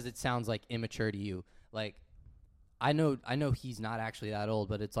fact. Because it sounds, like, immature to you. Like, I know he's not actually that old,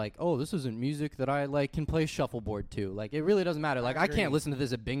 but it's like, oh, this isn't music that I, like, can play shuffleboard to. Like, it really doesn't matter. Like, I can't listen to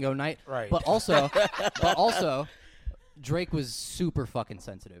this at bingo night. Right. But also, Drake was super fucking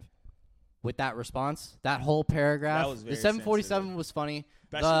sensitive with that response. That whole paragraph. That was very the 747 sensitive. was funny.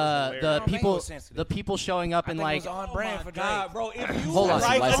 That shit was hilarious. The people showing up and I think like, it was on brand for Drake. God, bro, if you Hold on, like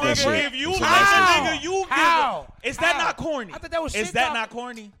some a light nigga, skin shit. if you Some like light a skin nigga, you How? give it. Is that not corny? I thought that was Is shit that talk. not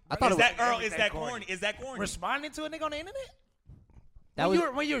corny? I thought is it that was- Earl? Is Is that that corny? corny? Is that corny? Responding to a nigga on the internet? that When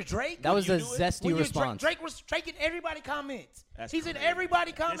you're Drake? was when a you do it? zesty When you're response. Drake was taking everybody comments. That's He's in crazy.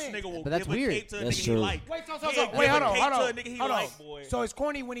 everybody This comments. nigga will But that's give a weird. cape to a That's nigga true. he like. Wait, He'll wait, give hold a on, cape hold to on. a nigga he Hold on. like, boy. So it's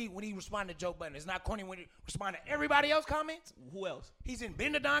corny when he responded to Joe Budden. It's not corny when he responded to everybody else comments. Who else? He's in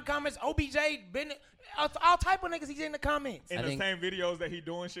Ben the Don comments, OBJ, Ben, all type of niggas. He's in the comments. In I the think- same videos that he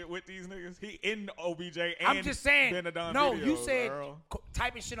doing shit with these niggas, he in OBJ and I'm just saying. Ben the Don No, videos, you said Earl.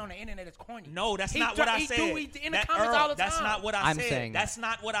 typing shit on the internet is corny. No, that's not what I said. He in the comments all the time. That's not what I I'm said. saying That's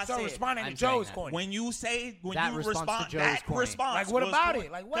not what I said. So responding to I'm Joe saying is that. corny. When you That response respond, to Joe that is corny. response Like, what was about corny.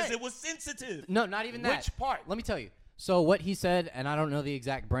 it? Like, what? Because it was sensitive. No, not even that. Which part? Let me tell you. So what he said, and I don't know the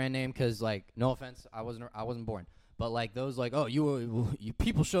exact brand name because, like, no offense, I wasn't born. But like those, like, oh, you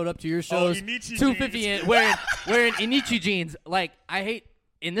people showed up to your shows, Inichi 250 jeans. and wearing Inichi jeans. Like, I hate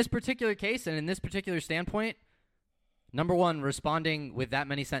in this particular case and in this particular standpoint. Number one, responding with that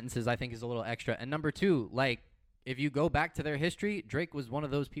many sentences, I think, is a little extra. And number two, like, if you go back to their history, Drake was one of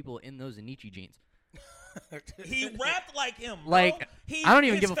those people in those Inichi jeans. He rapped like him, bro. Like, I don't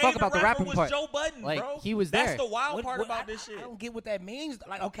even give a fuck about the rapping was part. Joe Budden, Like, bro. he was there. That's the wild part What- about I- this shit. I don't get what that means.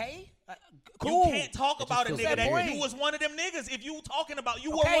 Like, okay, cool. You can't talk about a feels nigga that that way. you was one of them niggas. If you talking about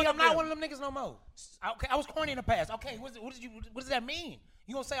you were Okay, one I'm of not them. one of them niggas no more. Okay, I was corny in the past. Okay, what does that mean?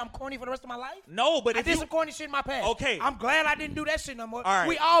 You gonna say I'm corny for the rest of my life? No, but I if did you some corny shit in my past. Okay. I'm glad I didn't do that shit no more. All right.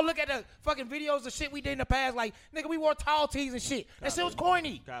 We all look at the fucking videos of shit we did in the past. Like, nigga, we wore tall tees and shit. That shit was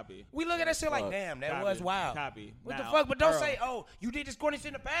corny. Copy. We look at that shit like, damn, that Copy. was wild. Copy. What Now, the fuck? But don't Earl. say, oh, you did this corny shit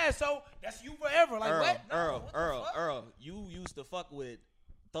in the past, so that's you forever. Like, what? No, what the fuck? Earl, you used to fuck with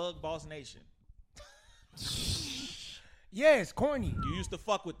Thug Boss Nation. Yes, corny. You used to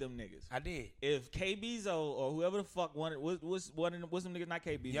fuck with them niggas. I did. If KBzo or whoever the fuck wanted, what's them niggas, not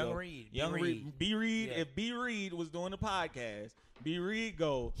KBzo. Young Reed. Young B. Reed. Reed. B. Reed. Yeah. If B. Reed was doing the podcast, B. Reed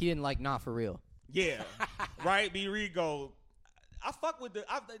go, He didn't like not for real. yeah, right? B. Reed go, I fuck with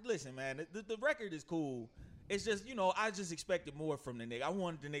listen, man, the record is cool. It's just, I just expected more from the nigga. I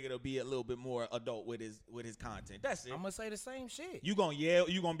wanted the nigga to be a little bit more adult with his content. That's it. I'm gonna say the same shit. You gonna yell,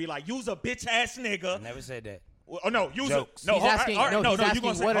 you gonna be like, you's a bitch ass nigga. I never said that. Oh no, you's Jokes. no. He's asking- all right, no, he's you asking,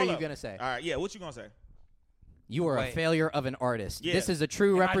 gonna say, what are hold you up. gonna say? All right, yeah, what you gonna say? You are a Wait. failure of an artist. Yeah. This is a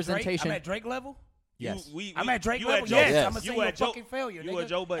true Am I representation. I'm at Drake level? Yes. I'm at Drake you level. at Joe- Yes, Yes. I'm gonna say You you're a at Joe- fucking failure. you nigga. at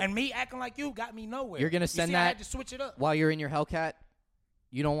Joe Budden. And me acting like you got me nowhere. You're gonna You send see, I that had to switch it up. while you're in your Hellcat.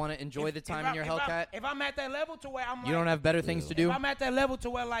 You don't want to enjoy the time in your Hellcat. If I'm at that level to where I'm like, You don't have better things to if do. I'm at that level to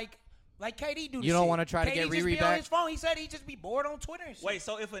where like KD do this You don't shit. wanna try to KD get just Riri be on back? his phone. He said he just be bored on Twitter and shit. Wait,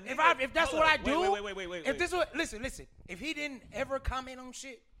 so if a nigga, If that's hold what up. I do, Wait. if this was listen, if he didn't ever comment on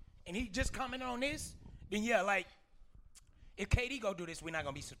shit and he just commented on this, then yeah, like if KD go do this, we're not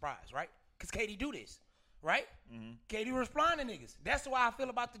gonna be surprised, right? Cause KD do this, right? Mm-hmm. KD respond to niggas. That's why I feel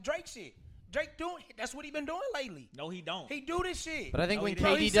about the Drake shit. Drake doing that's what he been doing lately. No, he don't. He do this shit. But I think No, when he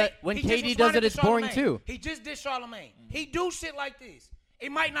didn't. KD does, when He just KD does responded it, to it's boring Charlamagne. too. He just did Charlamagne. He do shit like this.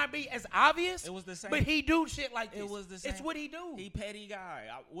 It might not be as obvious. It was the same. But he do shit like this. It was the same. It's what he do. He petty guy.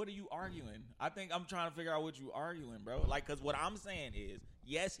 What are you arguing? I think I'm trying to figure out what you arguing, bro. Like, cause what I'm saying is,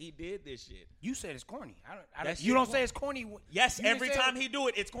 yes, he did this shit. You said it's corny. That shit you don't corny. say it's corny. Yes, You didn't every say time it- he do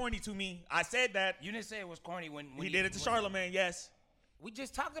it, it's corny to me. I said that. You didn't say it was corny when He did it to Charlamagne. Yes. We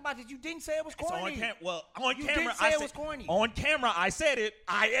just talked about it. You didn't say it was So corny. on You camera, did say I it said was corny. On camera, I said it.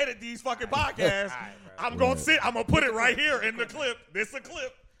 I edit these fucking podcasts. Alright, bro. I'm gonna put it right here in the clip. This a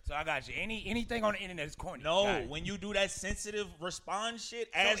clip. So I got you. Anything on the internet is corny. No, Got it. when you do that sensitive response shit,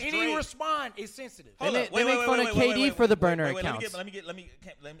 So as any Drake, respond is sensitive. Hold They up. ma- they make fun of KD for the burner accounts. Let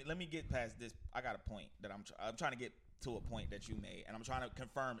me get past this. I got a point that I'm trying to get to a point that you made, and I'm trying to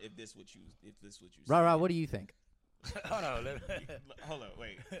confirm if this what you said. Rah, what do you think? Hold on. Hold up,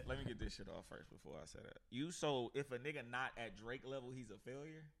 wait. Let me get this shit off first before I say that. So if a nigga not at Drake level, he's a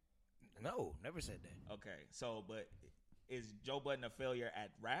failure? No, never said that. Okay, so but is Joe Budden a failure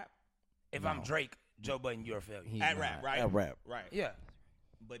at rap? If I'm Drake, Joe Budden, you're a failure. He's At not. rap, right? At rap. Right. Yeah.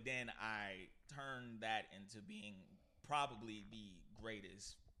 But then I turned that into being probably the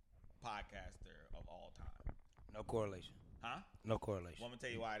greatest podcaster of all time. No correlation. Huh? No correlation. Want me to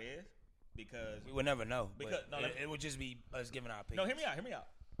tell you why it is? Because We would never know. Because- But no, it would just be us giving our no, opinion. hear me out.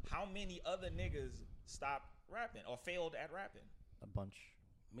 How many other niggas stopped rapping or failed at rapping? A bunch.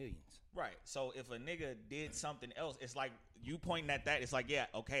 Millions. Right. So if a nigga did something else, it's like you pointing at that. It's like, yeah,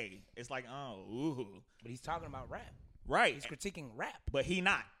 okay. It's like, oh, ooh, But he's talking about rap. right. He's critiquing rap. But he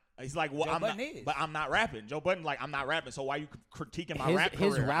not. He's like, well, Joe I'm Budden not. is. But I'm not rapping. Joe Budden, like, I'm not rapping. So why you critiquing my His- rap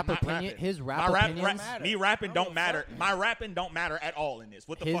his career? rap I'm not opinion- rapping. his rap My opinions- me rapping I don't don't matter. fuck- My rapping don't matter at all in this.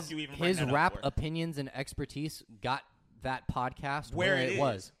 What the fuck you even bring His that up rap for? opinions and expertise got that podcast Where where it it is.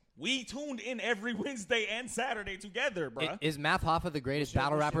 was. We tuned in every Wednesday and Saturday together, bro. Is Math Hoffa the greatest What's your-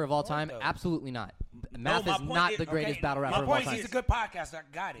 battle what's rapper your of all point, time? though? Absolutely not. Math my is point not is- the greatest Okay, battle my rapper of all point is time. he's a good podcast. I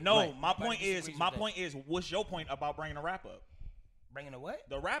got it. No, Right. my Nobody point is, disagrees with that. what's your point about bringing the rap up? Bringing a what?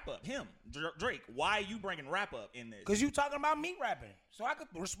 The rap up, him, Drake. Why are you bringing rap up in this? Because you talking about me rapping. So I could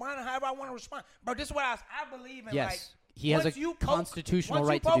respond however I want to respond. Bro, this is what I believe in. Yes. Like, He has once a you constitutional once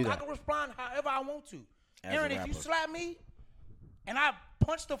right you to do I that. can respond however I want to. As a Aaron, if you rapper. slap me and I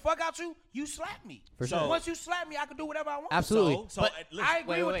punch the fuck out you, you slap me. For sure. Once you slap me, I can do whatever I want. Absolutely. So But listen, I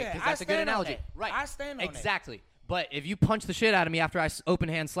agree with wait, that. 'cause I that's a good stand on analogy. that. Right. I stand on that. Exactly. But if you punch the shit out of me after I open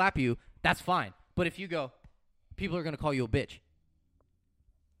hand slap you, that's fine. But if you go, people are going to call you a bitch.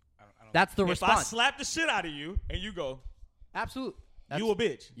 That's the if I response. slap the shit out of you and you go, Absolutely. you a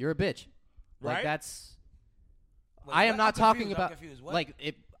bitch. You're a bitch. Right? Like that's. Wait, I am what? not I'm talking confused. about I'm confused. What? like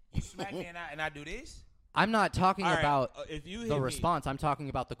it. You smack me and I do this? I'm not talking All right, about if you hit the me- response. I'm talking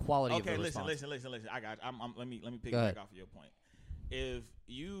about the quality of Okay, the listen. response. I got. Let me pick Go back ahead. off of your point. If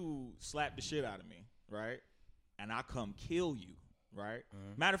you slap the shit out of me, right, and I come kill you, right.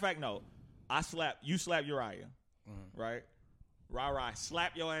 Matter of fact, no, you slap Uriah, right. Rah,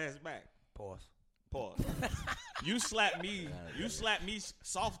 slap your ass back. Pause. You slap me. You slap me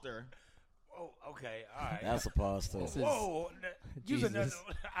softer. Oh, okay. All right. That's a pause too. Whoa. Use Jesus. another.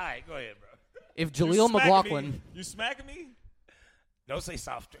 All right, go ahead, bro. If You Jaleel smacking McLaughlin me, you smacking me. Don't say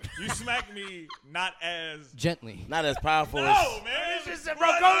softer. You smack me not as. gently. Not as powerful No, as. man. It's just, bro,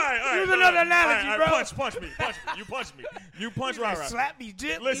 go use another analogy, bro. Punch me. You punch me. You punch Rara. Slap me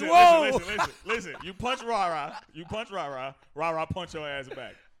gently. Listen. You punch Rara. Rara punch your ass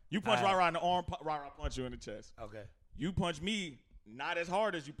back. You punch Rara in the arm. Rara punch you in the chest. Okay. You punch me not as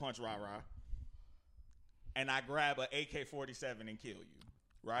hard as you punch Rara. And I grab an AK-47 and kill you.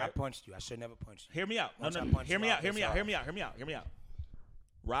 Right? I punched you. I should never punch you. Hear me out. Once I No. punch Hear you, me I'll out. Hear piss me out. off. Hear me out.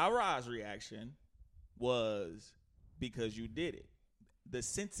 Rah-Rah's reaction was because you did it. The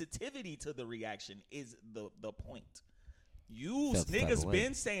sensitivity to the reaction is the point. You Felt the type niggas of way.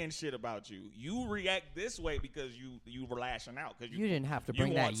 been saying shit about you. You react this way because you were lashing out. Cause You didn't have to you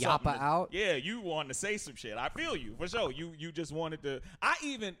bring that want something yappa out. Yeah, you wanted to say some shit. I feel you for sure. You just wanted to.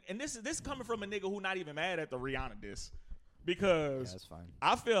 And this coming from a nigga who not even mad at the Rihanna diss. Because Yeah, that's fine.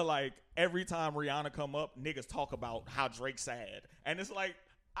 I feel like every time Rihanna come up, niggas talk about how Drake's sad. And it's like,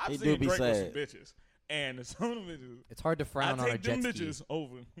 I've He do seen be Drake with some sad. bitches. And some of them bitches, It's hard to I frown on a take jet them ski. bitches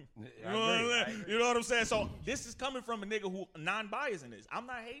over. You I know what I'm agree. saying? You know what I'm saying? So this is coming from a nigga who non-biased in this. I'm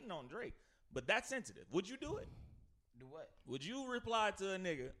not hating on Drake, but that's sensitive. Would you do it? Do what? Would you reply to a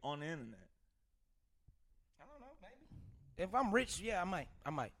nigga on the internet? I don't know, maybe. If I'm rich, yeah, I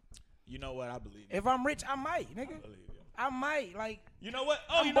might. You know what? I believe you. If I'm rich, I might, nigga. I believe you. I might, like. You know what?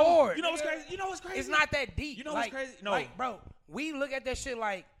 I'm you know, bored. You know what's nigga. crazy? You know what's crazy? It's not that deep. You know what's like, crazy? No. Like, bro, we look at that shit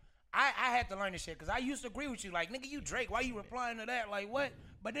like, I had to learn this shit because I used to agree with you. Like, nigga, you Drake. Why you replying to that? Like, what?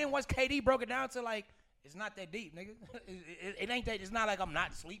 But then once KD broke it down to, like, it's not that deep, nigga. It ain't that. It's not like I'm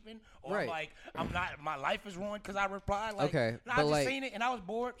not sleeping or Right. like I'm not. My life is ruined because I replied. Like, Okay, nah, I but just like, seen it and I was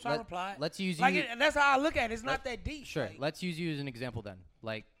bored, so I replied. let's use like you- and that's how I look at it. It's not that deep. Sure. Like, Let's use you as an example then.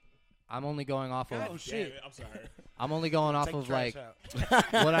 Like, I'm only going off of. oh shit. Damn it, I'm sorry. I'm only going off Take of the like trash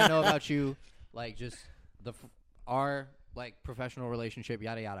out. what I know about you, like just our like professional relationship,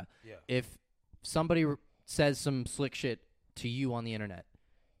 yada yada. Yeah. If somebody says some slick shit to you on the internet,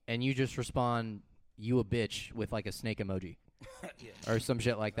 and you just respond, "You a bitch" with like a snake emoji, Yeah. or some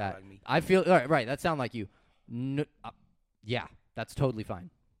shit like that, like me. I feel right. That sound like you. Yeah, that's totally fine.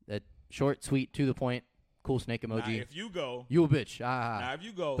 That short, sweet, to the point, cool snake Now, emoji. if you go, You a bitch. now if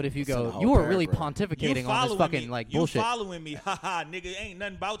you go, But if you Send go, a whole you were really paragraph. pontificating on this following fucking me, like you bullshit. following me, haha, nigga, ain't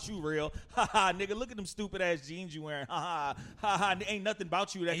nothing about you real, haha, nigga, look at them stupid ass jeans you wearing, haha, haha, ain't nothing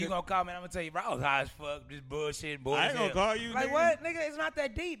about you that And you can. gonna comment? I'm gonna tell you, bro, I was high as fuck. This bullshit, boy. I ain't gonna call you, Like nigga. what, nigga? It's not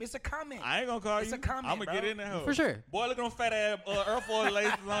that deep. It's a comment. I ain't gonna call It's you. a comment, I'm gonna bro. get in there. For sure. Boy, look at them fat ass Earth Oil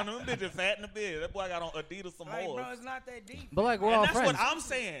laces on them bitches, fat in the bed. That boy got on Adidas some Like, more. bro, it's not that deep. But like we're And all that's friends. what I'm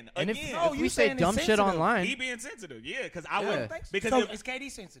saying. And if, Again, No, if you we say saying it's dumb shit sensitive. online, he being sensitive, yeah, because I Yeah. wouldn't Thanks. because so if, is KD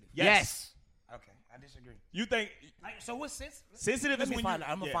sensitive? yes. Okay, I disagree. you think Like, so what's sensitive? sensitive Let is me when find you.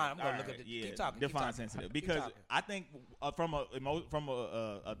 out. I'm gonna yeah, find. I'm gonna all look at right, the. yeah, Keep talking. Define keep talking. sensitive Keep because talking. I think from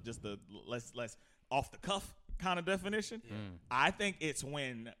a just the less off the cuff kind of definition. I think it's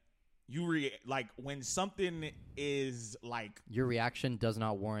when you like when something is like Your reaction does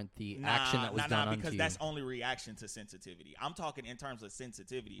not warrant the action that was done onto because you. that's only reaction to sensitivity. I'm talking in terms of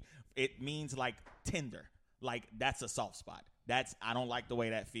sensitivity. It means like tender. Like that's a soft spot. That's I don't like the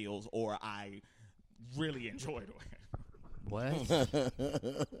way that feels, or I really enjoy the way.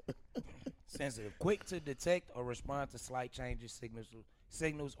 What? Sensitive, quick to detect or respond to slight changes,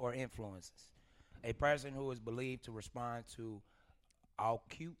 signals, or influences. A person who is believed to respond to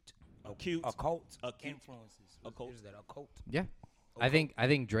occult influences. Occult. What is that? Occult. Yeah. I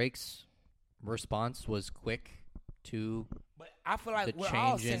think Drake's response was quick to But I feel like The we're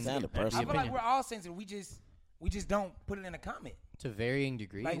all change in sensitive. Sounded personal. I feel like opinion. we're all sensitive. We just don't put it in a comment. to varying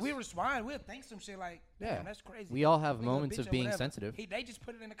degrees. Like we respond, we'll think some shit like, Yeah. damn, that's crazy. We all have Nigga, moments bitch of or being whatever. sensitive. They just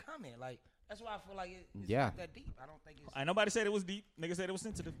put it in a comment like, That's why I feel like it's Yeah. not that deep. I don't think it's. Ain't nobody said it was deep. Nigga said it was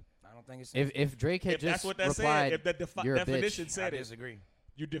sensitive. I don't think it's. If Drake had If just that's what that replied, said, if the you're a definition bitch. I said it, disagree.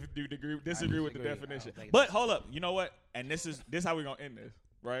 you disagree with the disagree. I definition. don't think But that's- hold up, you know what? And this is how we're gonna end this,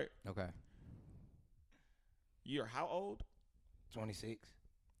 right? Okay. You're how old? 26.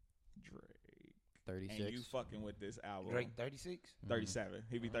 Drake. 36. And you fucking with this album. Drake 36. 37.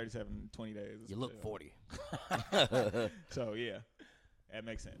 He'd be 37 in 20 days. You look 40. So yeah, that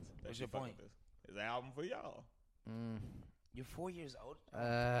makes sense. What's You your fuck point? with this. It's an album for y'all. You're 4 years old.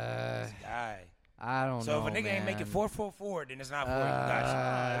 Uh, Guy. I don't know. So if a nigga ain't making man. 444, then it's not 4. Gotcha. It's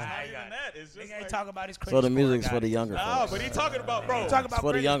not I even got it. that. It's just Nigga ain't like, talking about his crazy. So the score, music's got for the it. younger nah, folks. but he talking about, bro. He talking about for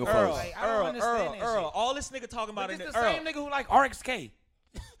the crazy younger score. folks. Like, I don't understand that shit. All this nigga talking about But in this the the same nigga who like RXK.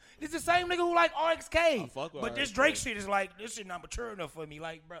 This the same nigga who like RXK. fuck with But this RXK. Drake shit is like, this shit not mature enough for me.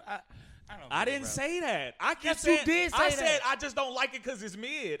 Like, bro, I don't know, I didn't bro. say that. I keep Yes, you saying, did say I that. said I just don't like it because it's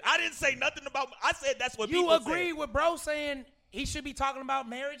mid. I didn't say nothing about. I said that's what You people agree said. with bro saying he should be talking about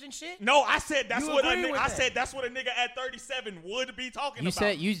marriage and shit? No, I said that's You what a agree nigga, with I that? said that's what a nigga at 37 would be talking You about.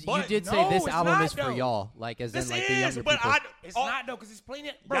 said you But did say no, this it's album not, is for though. y'all, like as This in like the is, younger but people. It's oh, not though, because it's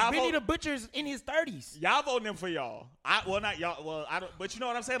plenty. Bro, Y'all Benny vote- the Butcher's in his 30s. Y'all voting them for y'all. Not y'all. Well, I don't. But you know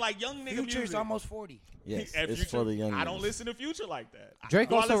what I'm saying? Like young nigga Future's music. almost 40. Yes, And it's Future, for the young I don't niggas. listen to Future like that. Drake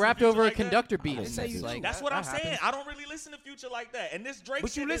Do I also listen to rapped Future over like a that? conductor beat. didn't and say that's you like, do. That's what that I'm saying. happens. I don't really listen to Future like that. And this Drake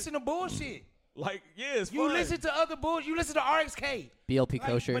But you shit listen to bullshit. like it's You fun. listen to other bullshit. You listen to RXK. BLP Like,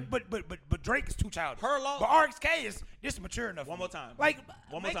 kosher. but Drake is too childish. Her law- But RXK is this mature enough. One for more me. time. Like one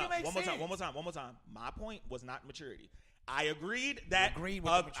more make it time. make One more time. sense. One more time. One more time. My point was not maturity. I agreed that. agreed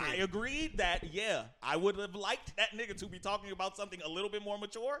with the maturity. I agreed that. Yeah, I would have liked that nigga to be talking about something a little bit more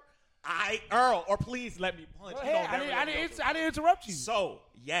mature. Earl, or please let me punch. Go You don't ahead. never I let me didn't go I didn't interrupt you. So,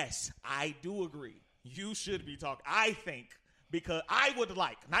 yes, I do agree. You should be talking. I think, because I would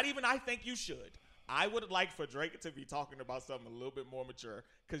like, not even I think you should, I would like for Drake to be talking about something a little bit more mature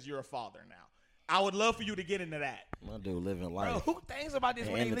because you're a father now. I would love for you to get into that. My dude living Bro, life. who thinks about this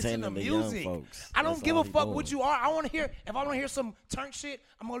And when they listen to entertaining the young music? folks. I don't That's give all a he fuck doing. what you are. I want to hear. If I want to hear some turn shit,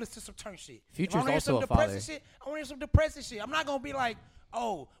 I'm gonna listen to some turn shit. If Future's I wanna hear also some a father. depressing shit, I want to hear some depressing shit. I'm not gonna be like,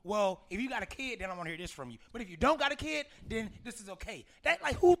 oh, well, if you got a kid, then I want to hear this from you. But if you don't got a kid, then this is okay. That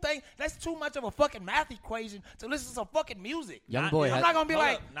like who think that's too much of a fucking math equation to listen to some fucking music. Young Not- boy I'm I'm had, not gonna be Hold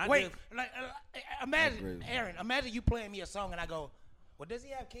like, up, not wait, if- like agree. imagine, Aaron, imagine you playing me a song and I go, well, does he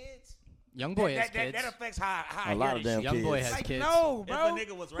have kids? young boy has that kids. affects how I A lot hear of this them shit. Young boy kids. has Like, kids. no, bro. If a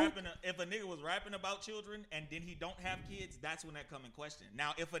nigga was rapping about children and then he don't have kids, that's when that come in question.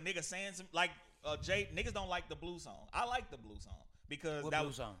 Now, if a nigga saying some like Jay, niggas don't like the blue song. I like the blue song because What that blue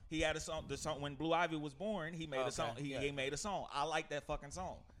was song? he had a song. The song when Blue Ivy was born, he made Okay, a song. He yeah. made a song. I like that fucking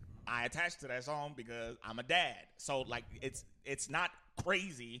song. I attached to that song because I'm a dad. So like it's not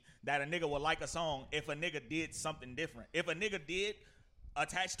crazy that a nigga would like a song if a nigga did something different. If a nigga did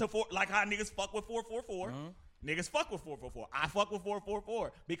attach to like how niggas fuck with 444. Niggas fuck with 444. I fuck with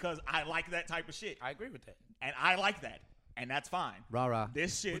 444 because I like that type of shit. I agree with that. And I like that. And that's fine. Rah rah.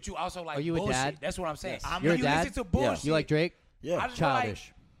 This shit. But you also like Are you a bullshit. dad? That's what I'm saying. I'm You're a you dad? listen to bullshit. You like Drake? Yeah. I just feel like-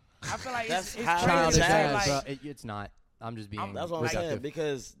 Childish. I feel like That's it's how crazy Childish to say, ass, like, bro. It's not. I'm just being. That's what I'm reductive. saying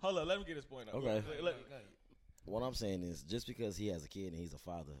because Hold on, let me get this point up. Okay. Let- what I'm saying is just because he has a kid and he's a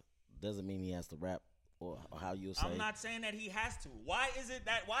father doesn't mean he has to rap or how you'll say. I'm not saying that he has to. Why is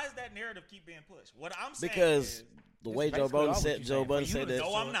that narrative keep being pushed? What I'm saying because is, the way Joe basically Budden all what said you Joe saying. Budden For you said to- that.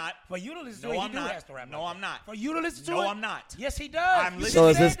 no, I'm not. for you to listen No, to it, I'm he do not. has to rap No, like I'm that. not. For you to listen to No, it, I'm not. Yes, he does. I'm You listening. So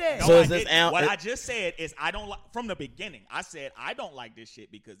just is said this- that. so I is this didn't. out- What I just said is I don't like from the beginning. I said I don't like this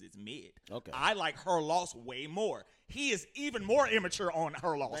shit because it's mid. Okay. I like Her Loss way more. He is even more immature on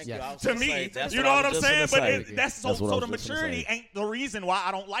Her Loss. Thank you. I was To gonna me, say, that's you know I what I'm was just saying? gonna But say. that's what I so was the just gonna maturity say. ain't the reason why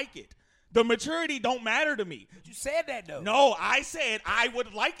I don't like it. The maturity don't matter to me. You said that though. No, I said I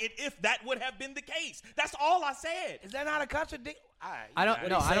would like it if that would have been the case. That's all I said. Is that not a contradiction? I don't.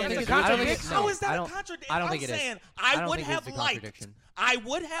 No, I don't think It's it's. a I don't think contradiction. it's. How no, is that I a don't- contradiction? I don't I'm think it is. saying I I don't would think have it's a liked. contradiction. I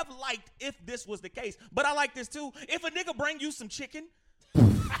would have liked if this was the case. But I like this too. If a nigga bring you some chicken.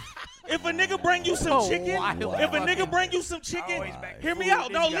 If a nigga bring you some Oh, chicken, wild. if a nigga bring you some chicken, Always back to hear me food,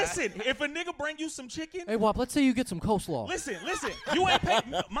 out. No, this guy. listen. If a nigga bring you some chicken, Hey, Wop. Let's say you get some coleslaw. listen. You ain't pay.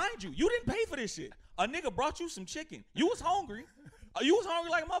 Mind you didn't pay for this shit. A nigga brought you some chicken. You was hungry. You was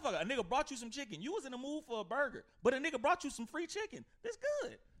hungry like a motherfucker. A nigga brought you some chicken. You was in the mood for a burger, but a nigga brought you some free chicken. That's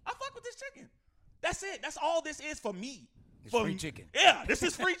good. I fuck with this chicken. That's it. That's all this is for me. It's For free me- chicken. Yeah, this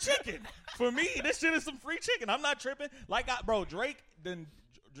is free chicken. For me, this shit is some free chicken. I'm not tripping.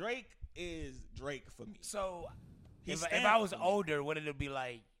 Drake is Drake for me. So He if stands I was for me. older, would it be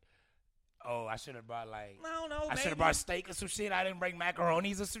like, Oh, I should have brought like. I don't know. I should have maybe. brought steak or some shit. I didn't bring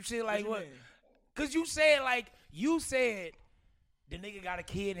macaronis or some shit. Like you what? mean? Cause you said the nigga got a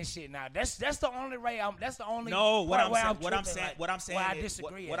kid and shit. Now that's the only way. That's the only. No, what I'm saying. What I'm saying. Why I is,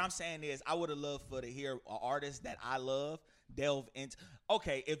 disagree. What I'm saying is, I would have loved for to hear an artist that I love delve into.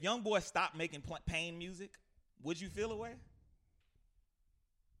 Okay, if Young Boy stopped making pain music, would you feel away?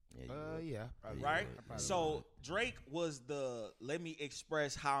 Yeah. Probably Right? would. So Drake was the let me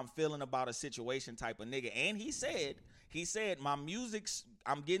express how I'm feeling about a situation type of nigga. And he said, my music's,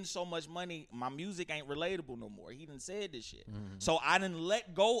 I'm getting so much money, my music ain't relatable no more. He done said this shit. Mm-hmm. So I done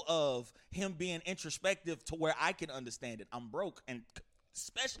let go of him being introspective to where I can understand it. I'm broke, and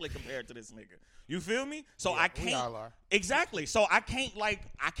especially compared to this nigga. You feel me? So I can't. we all are. Exactly. So I can't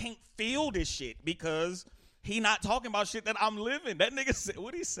feel this shit because he not talking about shit that I'm living. That nigga said,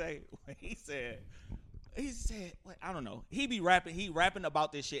 what'd he say? He said, what, I don't know. He rapping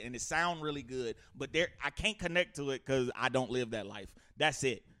about this shit and it sound really good, but I can't connect to it because I don't live that life. That's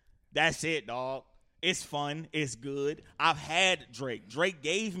it, dog. It's fun. It's good. I've had Drake. Drake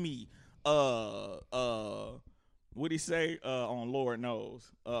gave me what'd he say on Lord Knows?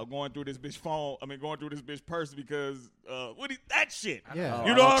 Going through this bitch purse because that shit. Yeah.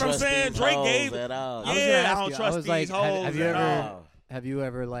 You know what I'm trust saying? these Drake hoes gave at all. Yeah, I don't trust these hoes have you at ever all. have you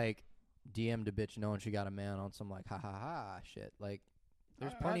ever like DM'd a bitch knowing she got a man on some like ha ha ha shit? Like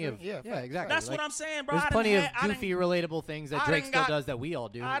there's plenty of yeah, exactly. That's like, what I'm saying, bro. There's plenty of goofy, relatable things that I Drake done still got- does that we all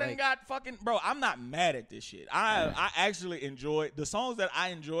do. I done like, got fucking bro. I'm not mad at this shit. I actually enjoy the songs that I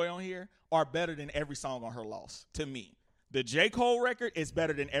enjoy on here are better than every song on Her Loss to me. The J. Cole record is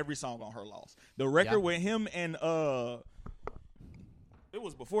better than every song on Her Loss. The record with him and it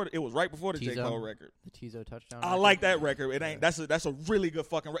was right before the J. Tizo. Cole record. the Tizo touchdown. I record. like that record. It ain't that's a really good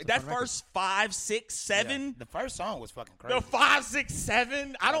fucking record. That fun record. first 5, 6, 7. The first song was fucking crazy. The 5, 6,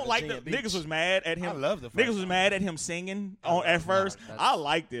 7. I don't like the Virginia niggas Beach. was mad at him. I love the first niggas was song. mad at him singing at first. that's- I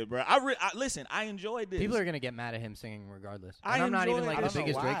liked it, bro. Listen. I enjoyed this. People are gonna get mad at him singing regardless. I And I'm not even enjoy it. like I the don't know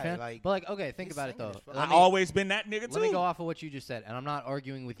biggest Drake why, fan. like, but like, okay, think his about it though. singing is I Let me- always been that nigga too. Let me go off of what you just said, and I'm not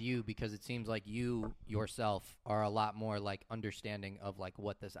arguing with you because it seems like you yourself are a lot more like understanding of like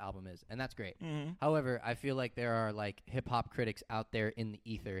what this album is, and that's great. Mhm. However, I feel like there are like hip hop critics out there in the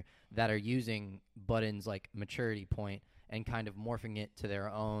ether that are using Budden's like maturity point and kind of morphing it to their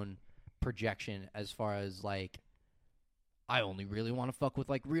own projection as far as like I only really want to fuck with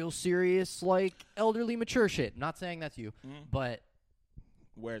like real serious like elderly mature shit. Not saying that's you, Mhm. but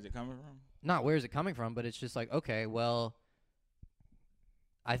Where is it coming from? not where is it coming from, but it's just like, okay, well,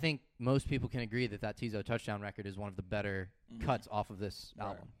 I think most people can agree that Tizo touchdown record is one of the better cuts off of this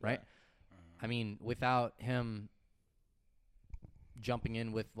album, right? I mean, without him jumping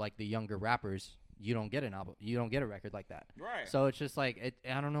in with like the younger rappers, you don't get an album, you don't get a record like that. Right. So it's just like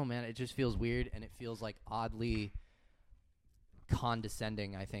I don't know, man. It just feels weird, and it feels like oddly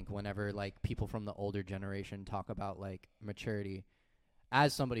condescending. I think whenever like people from the older generation talk about like maturity,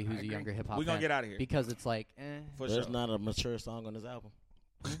 as somebody who's a younger hip hop, We're gonna get out of here because it's like, for There's sure. not a mature song on this album.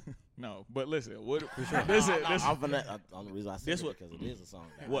 No, but listen, what? Listen, only reason I say this it what- because it is a song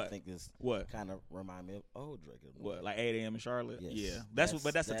that What? I think is What? kind of remind me of old Drake. What, like 8 a.m. in Charlotte? Yes. Yeah, that's That's-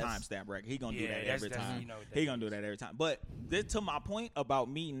 but that's a that's- timestamp record. He gonna do Yeah, that that's- every that's- time. you know what that He gonna do is. that every time. But to my point about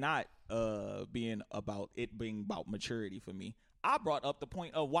me not being about it being about maturity for me, I brought up the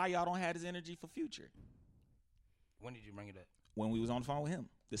point of why y'all don't have his energy for Future When did you bring it up? when we was on the phone with him.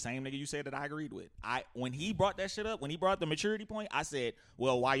 The same nigga you said that I agreed with. When he brought that shit up, when he brought the maturity point, I said,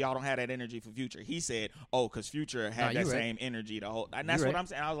 well, why y'all don't have that energy for Future? He said, oh, because Future had Nah, that you right. same energy the whole. And that's You what right. I'm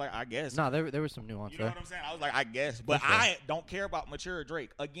saying. I was like, I guess. no, there was some nuance You know there. what I'm saying? I was like, I guess. But sure. I don't care about mature Drake.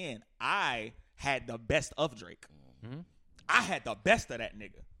 Again, I had the best of Drake. Mhm. I had the best of that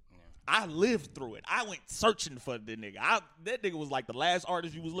nigga. I lived through it. I went searching for the nigga. That nigga was like the last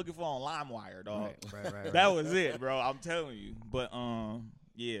artist you was looking for on LimeWire, dog. Right. That was it, bro. I'm telling you. But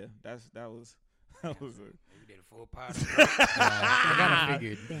yeah, that was it. We did a full pod. I kind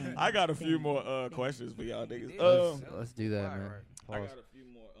of figured. I got a few more questions for y'all niggas. Let's do that, man. I Pause. got a few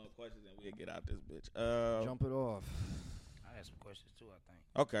more questions and we'll get out this bitch. Jump it off. I had some questions too, I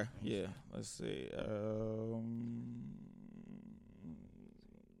think. Okay, yeah. Let's see.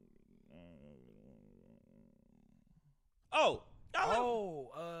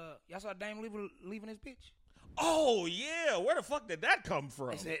 Y'all saw Dame leaving his bitch? Oh yeah, where the fuck did that come from?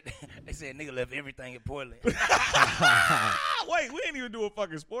 They said nigga left everything in Portland. Wait, we ain't even do a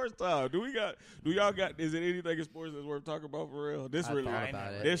fucking sports time. Do y'all got? Is it anything in sports that's worth talking about for real? This I really, thought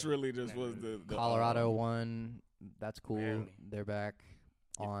about it. this really just was the Colorado won. That's cool. Barely. They're back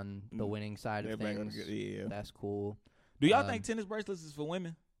on the winning side They're of back on things. the- yeah. That's cool. Do y'all think tennis bracelets is for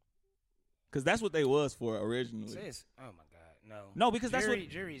women? Because that's what they was for originally. Sis, oh my God, no. No, because that's what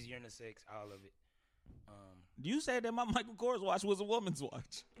jury's unisex, all of it. You said that my Michael Kors watch was a woman's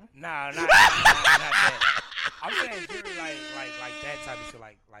watch. Nah, not that. I'm saying jury like that type of shit,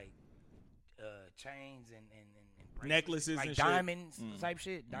 like chains and bracelets, Necklaces like and diamonds shit. type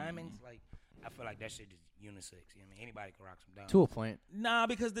shit. Diamonds, like I feel like that shit is unisex. You know what I mean? Anybody can rock some diamonds. To a point. Nah,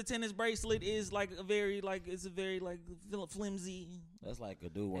 because the tennis bracelet is like a very flimsy. That's like a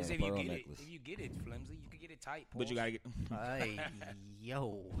dude If wearing a you pearl get necklace. it, if you get it flimsy, you can get it tight. But you gotta get. Hey, yo.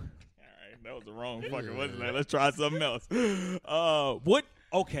 All right, that was the wrong fucking wasn't it? Let's try something else. What?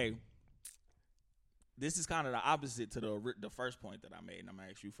 Okay. This is kind of the opposite to the first point that I made, and I'm gonna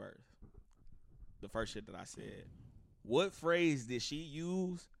ask you first. The first shit that I said. What phrase did she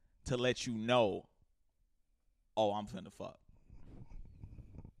use to let you know? Oh, I'm finna fuck.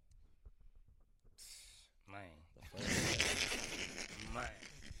 Man.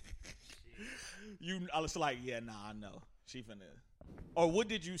 I was like, yeah, nah, I know. She finna. Or what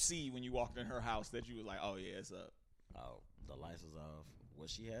did you see when you walked in her house that you was like, oh yeah, it's up? Oh, the lights was off. What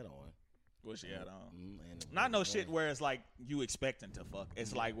she had on. What she had on. And Not no shit where it's like you expecting to fuck.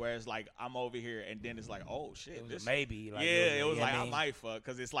 It's like where it's like I'm over here and then it's like, oh shit. It was this a maybe. Like, it was like I mean? might fuck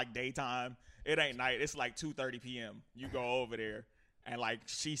because it's like daytime. It ain't night. It's like 2:30 p.m. You go over there and like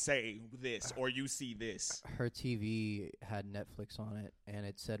she say this or you see this. Her TV had Netflix on it, and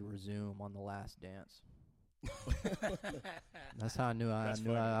it said resume on the last dance. That's how I knew I was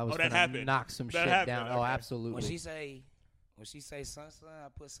that gonna happened. knock some That shit happened. down. Okay. Oh, absolutely. When she say Sansa, I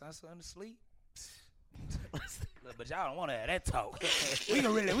put Sansa to sleep. Look, but y'all don't want to have that talk. we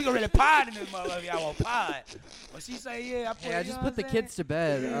can really pod in this motherfucker. Y'all want pod. When she say I put. Hey, I just put the kids to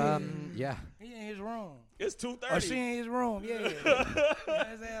bed. Yeah. He in his room. It's 2:30. Or she in his room. Yeah. You know what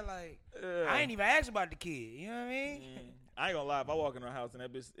I'm saying? Like, I ain't even asked about the kid. You know what I mean? I ain't gonna lie. If I walk in her house and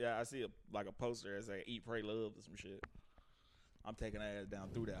that bitch, I see a poster that say "Eat, Pray, Love" or some shit. I'm taking that ass down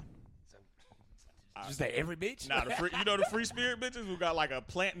through there. Just that every bitch? Nah, the free spirit bitches who got like a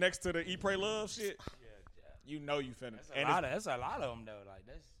plant next to the Eat, Pray, Love shit. You know you finna. That's a lot of them though. Like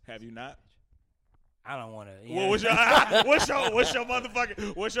that's. Have you not? I don't want to. Well, what's your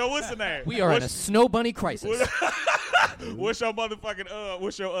motherfucking what's the name? We are in a snow bunny crisis. What's your motherfucking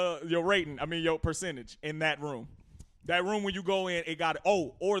what's your rating? I mean your percentage in that room. That room when you go in, it got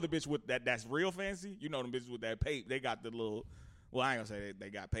or the bitch with that's real fancy. You know them bitches with that pape. They got the little. Well, I ain't gonna say they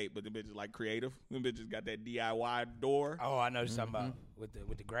got paid, but the bitches like creative. Them bitches got that DIY door. Oh, I know what you're talking about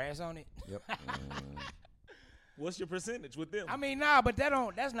with the grass on it. Yep. What's your percentage with them? I mean, nah, but that's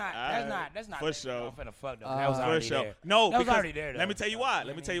not for sure. I'm finna fuck them. That was already there. No, that was because already there. Though. Let me tell you why.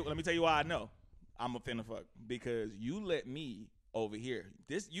 Let me tell you why I know I'm a finna fuck because you let me over here.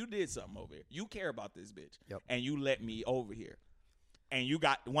 You did something over here. You care about this bitch, and you let me over here. And you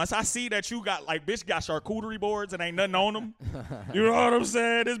got once I see that you got like bitch got charcuterie boards and ain't nothing on them. You know what I'm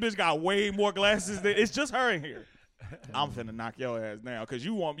saying? This bitch got way more glasses than it's just her in here. I'm finna knock your ass down because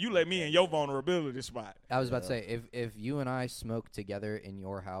you let me in your vulnerability spot. I was about to say if you and I smoke together in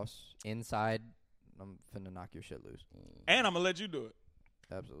your house inside, I'm finna knock your shit loose. And I'm gonna let you do it.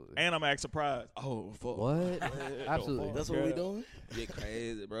 Absolutely. And I'm gonna act surprised. Oh fuck. What? Absolutely. That's what we doing? Get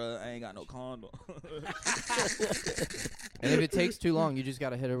crazy, bro. I ain't got no condom. And if it takes too long, you just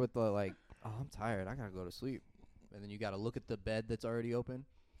gotta hit her with the like, oh, I'm tired. I gotta go to sleep. And then you gotta look at the bed that's already open.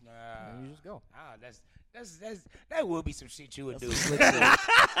 And you just go. That would be some shit you would do. Oh,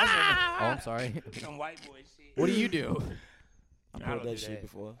 I'm sorry. Some white boy shit. What do you do? I've I heard don't that do shit that.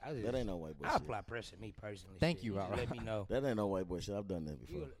 before. I just- That ain't no white boy I shit. apply pressure, me personally. Thank shit. you, just Rara. let me know. That ain't no white boy shit. I've done that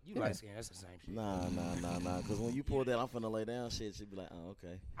before. You light skin, that's the same shit. Nah. Because when you pull that, I'm finna lay down shit. She be like, oh,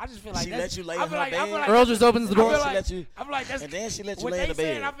 okay. I just feel like She that's- let you lay I in feel her like- I feel bed? like- Earl just opens the I door. feel She like- let you, I feel like that's and then she let you what lay in they the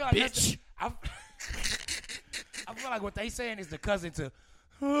bed. saying, I feel like that's Bitch. I feel like what they saying is the cousin to.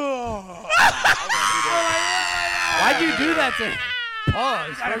 Why'd you do that to him?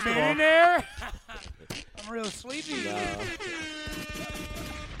 Pause. Got a First of man all. in there. I'm real sleepy.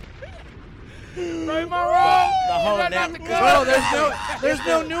 Right, my wrong? The whole Is that not damn- the Bro, cousin? there's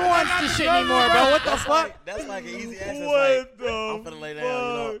no nuance to shit anymore, bro. What the fuck? That's like an easy answer. What It's the like, I'm finna lay down, you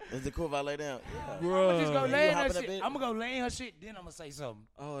know. Is it cool if I lay down? Yeah. I'm just gonna lay in hop her in that shit. bed? I'm gonna go lay in her shit, then I'm gonna say something.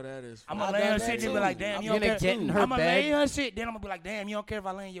 Oh, that is. I'm I've gonna lay in her done shit, that then be like, too. damn, I'm you don't gonna care. get in her I'm gonna lay in bed. her shit, then I'm gonna be like, damn, you don't care if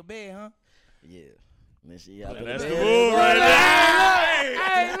I lay in your bed, huh? Yeah. And then she hop in the That's the bed. move right there.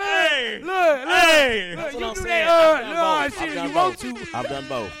 Hey, look, Hey. That's what you I'm do saying. that, I've shit done if you both. want to.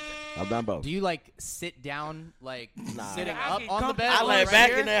 I've done both. Do you like sit down, like sitting I up get on the bed? comfortable. I lay right back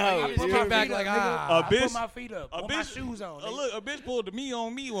here? in that hoe. I put You my hear me? feet like, up, nigga. A I bitch- put my feet up. Put my shoes on. nigga. Look, a bitch pulled the me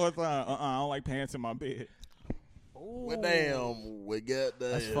on me one time. I don't like pants in my bed. Well, damn, we got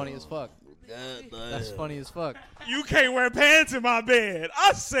that. That's funny as fuck. That's funny as fuck. You can't wear pants in my bed.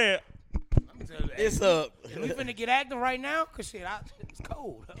 I said, It's up. We finna get active right now? Cause shit, it's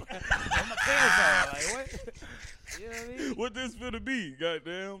cold. And my pants on. Like, what? You know what I mean? what this finna be?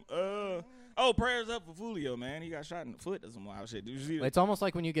 Goddamn. Prayers up for Fulio, man. He got shot in the foot or some wild shit. Did you see that? It's almost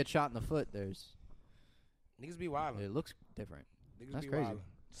like when you get shot in the foot. Niggas be wild. It looks different. Niggas That's be crazy. wildin'.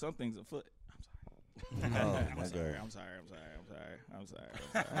 Something's afoot. Oh, my God. I'm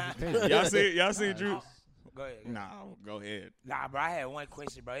sorry. Y'all see Drew? Go ahead. Nah, go ahead. Nah, bro, I had one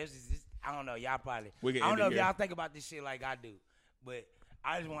question, bro. It's just, I don't know. Y'all probably. We can I don't end know it if here. y'all think about this shit like I do, but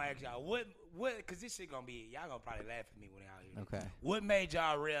I just want to ask y'all what, cause this shit gonna be. Y'all gonna probably laugh at me when y'all hear it. Okay. What made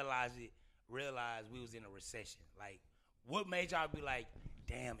y'all realize we was in a recession? Like, what made y'all be like,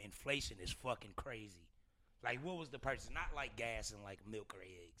 damn, inflation is fucking crazy? Like, what was the person? Not like gas and like milk or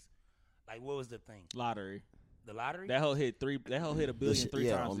eggs. Like, what was the thing? Lottery. The lottery? That hoe hit $1 billion three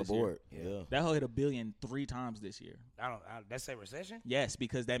times on the this board. year. Yeah. That hoe hit $1 billion 3 times this year. That's a recession? Yes,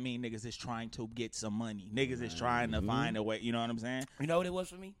 because that means niggas is trying to get some money. Niggas is trying to find a way. You know what I'm saying? You know what it was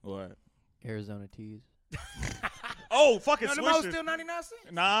for me? What? Arizona teas. Oh, fucking No, the most swishers. still 99 cents?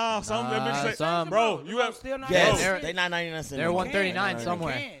 Nah, some of them Nah, bitches say, some. bro, you have. still 99 Yes, cents? they not 99 cents. They're no more. 139 can.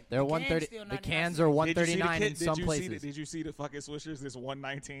 somewhere. The can. They're The 130. can's still The 99 cans cents. are Did you see the 139 kid- in some places. Did you see the fucking swishers? It's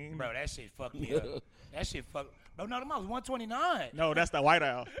 119. Bro, that shit fucked me up. That shit fucked. Bro, no, the most 129. No, that's the White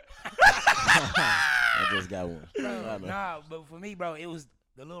Owl. I just got one. Bro, nah, but for me, bro, it was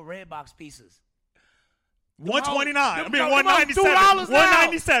the little red box pieces. 129. I mean, $197.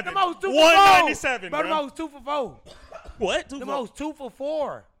 197. The most 2 for 4. 197, Bro, the bro. most 2 for 4. What? The most 2 for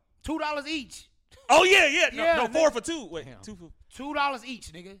 4. $2 each. Oh, yeah. Yeah, No, 4 for 2. Wait, Damn. 2 for. $2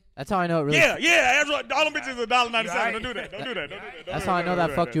 each, nigga. That's how I know it really. Yeah. That's what. All them bitches is $1.97. Right. Don't do that. That's how I know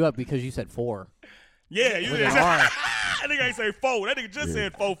that fucked you up because you said 4. Yeah, you With just. an R. That nigga ain't say 4. That nigga just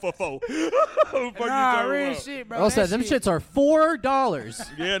said 4 for 4. Nah, real shit, bro. Earl said them shits are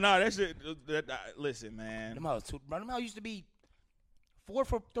 $4. Yeah, nah, that shit. Listen, man. The most 2. Bro, the most used to be 4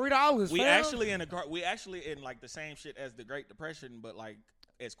 for $3. We fam. actually in like the same shit as the Great Depression, but like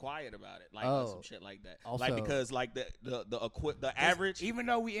it's quiet about it, like Oh. some shit like that. Also- like because like the average. Even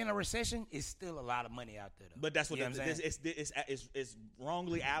though we in a recession, it's still a lot of money out there, though. But that's what You know what I'm saying? it's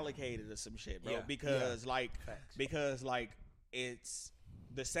wrongly allocated to some shit, bro. Yeah, Because yeah. like Facts. because like it's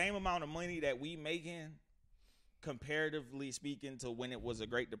the same amount of money that we making, comparatively speaking, to when it was a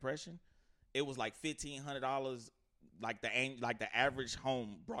Great Depression. It was like $1,500. Like the average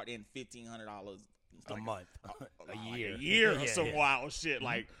home brought in $1,500 a month, a year, a year or Yeah, some yeah. wild shit.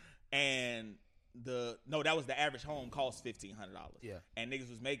 Like, and that was the average home cost $1,500. Yeah. And niggas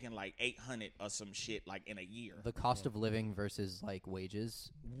was making like $800 or some shit like in a year. The cost of living versus like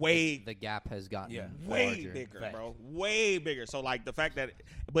wages. Way The gap has gotten way larger. bigger, Facts. bro. Way bigger. So like the fact that,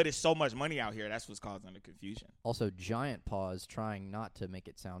 but it's so much money out here. That's what's causing the confusion. Also, Giant Paws, trying not to make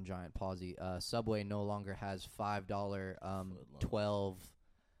it sound Giant Pawsy, Subway no longer has $5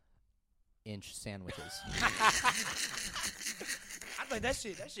 12-inch sandwiches. I think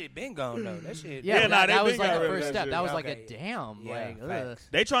that shit been gone though. That shit. Yeah, nah, that they was been like got the rid of first that step. shit. That was like Okay. a damn. Yeah, Like, ugh. facts.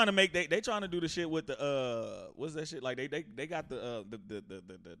 They trying to make they trying to do the shit with the what's that shit like they got the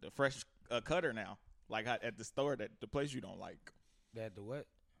fresh cutter now like at the store that the place you don't like That the what?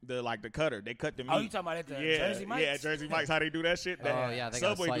 the cutter they cut the meat. Oh, you talking about at the Jersey Mike's? Yeah, Jersey Mike's. How they do that shit? Oh, yeah, they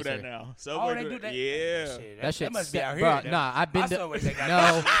got a Subway do that slicer. now. Subway they do that. Yeah. That shit must be sta- out bro, here. nah, I've been My to Subways, they got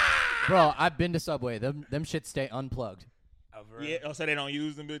no, that. bro. I've been to Subway. Them shit stay unplugged. Oh, for real? Yeah. Oh, so they don't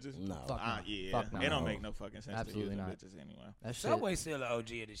use them bitches? No. Fuck no. Yeah. Fuck no. It don't make no fucking sense Absolutely to use not. them bitches anyway. That shit. Subway's still an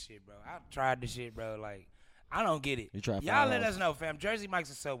OG of this shit, bro. I tried this shit, bro. Like, I don't get it. You try Y'all let $5. us know, fam. Jersey Mike's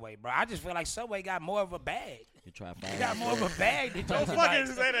and Subway, bro. I just feel like Subway got more of a bag. You try They got more of $5. a bag than Don't Jersey fucking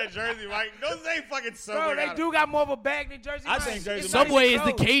Mike's. say that Jersey Mike. Don't say fucking Subway. Bro, they do got more of a bag than Jersey I Mike's. think Jersey It's Mike's- Subway is nice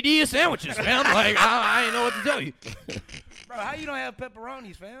the and KD of sandwiches, fam. Like I ain't know what to tell you. Bro, how you don't have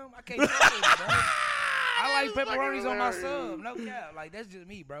pepperonis, fam? I can't fuck with it, bro. I like pepperonis on my sub. No cap. Like, that's just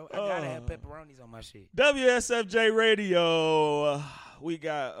me, bro. I gotta have pepperonis on my shit. WSFJ Radio. We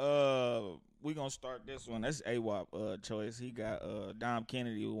got we gonna start this one. That's AWAP choice. He got Dom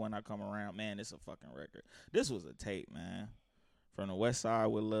Kennedy with When I Come Around. Man, this a fucking record. This was a tape, man. From the West Side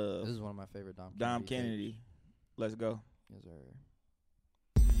with Love. This is one of my favorite Dom Dom Kennedy. Kennedy. Let's go. Yes, sir.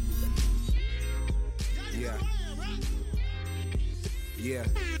 Yeah. Yeah.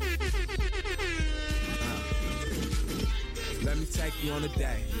 Let me take you on a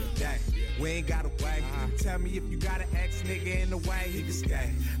day. We ain't gotta wait. Tell me if you got an ex nigga in the way, he can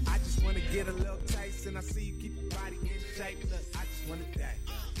stay. I just wanna get a little taste, and I see you keep your body in shape. Look, I just wanna day.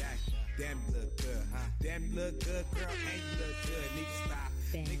 Damn, you look good, huh? Damn, you look good, girl, and you look good. Need to stop.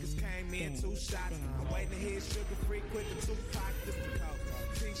 Niggas came in 2 shots. I'm waiting to hit sugar free, quick to 2 packs, different coke.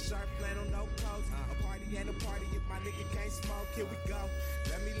 T-shirt, flannel, no coats. A party ain't a party if my nigga can't smoke. Here we go.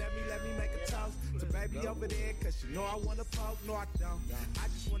 Let me make a toast to baby over there, cause you know I wanna poke. No, I don't. I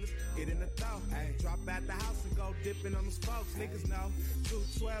just wanna get in the throw. Ay, drop at the house and go dipping on the spokes. Niggas know 2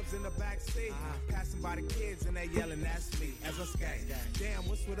 12s in the back seat. Passing by the kids and they yelling, that's me as I skate. Damn,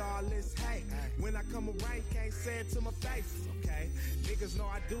 what's with all this hate? When I come around, can't say it to my face, okay? Niggas know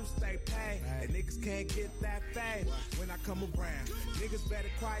I do stay paid, and niggas can't get that fade. When I come around, niggas better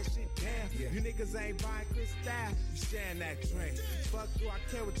quiet shit down. You niggas ain't buying Crystal, you sharing that drink. Fuck do I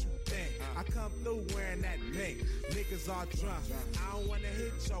care what you think? I come through wearing that mink. Niggas all drunk. I don't wanna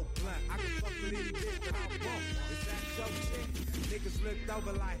hit your blunt. I can fuck with any bitch that I want. Is that your chick? Niggas looked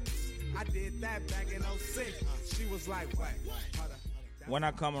over like, I did that back in 06. She was like, wait, hold up. When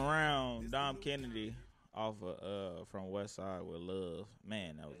I come around, Dom Kennedy off of from West Side with Love.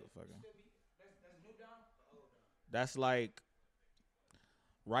 Man, that was a fucking. That's like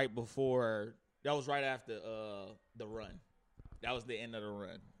right before. That was right after the run. That was the end of the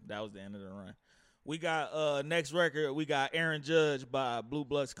run. We got next record. We got Aaron Judge by Blue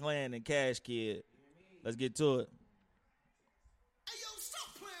Bloods Clan and Cash Kid. Let's get to it. Hey yo,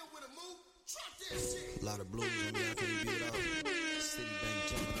 stop playing with him, Moo. Drop that shit. A lot of blues on me, I can't beat it out. City bank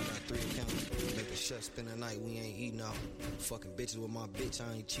jumping, I got 3 accounts. Make the chef spend the night, we ain't eating out. Fucking bitches with my bitch,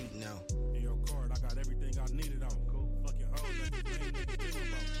 I ain't cheating out. In your card, I got everything I needed out. Cool. Fucking hoes, like this ain't nigga thinking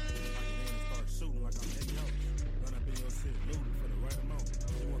about. I can then start shooting like I'm Eddie House. Run up in your shit, looting for the right amount.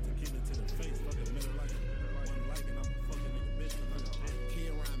 She want tequila to the face, fucking middle like it. One like it, I'm a fucking nigga bitch. Kid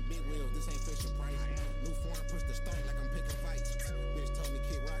riding big wheels, this ain't Fisher Price. New foreign push the start like I'm picking fights. Bitch told me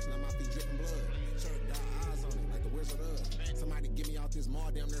Kid Rocks, now my feet dripping blood. Shirt dot eyes on it like the Wizard of. Somebody get me out this mall,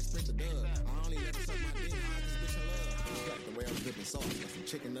 damn near sprint the dub. I only let her suck my dick, hide this bitch in love. Like the way I'm dripping sauce, like some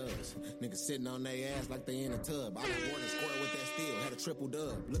chicken nugs. Niggas sitting on their ass like they in a tub. I got more than square with that steel, had a triple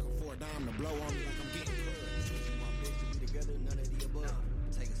dub. Looking for a dime to blow on me like I'm getting crud. My bitch to be together, none of the above.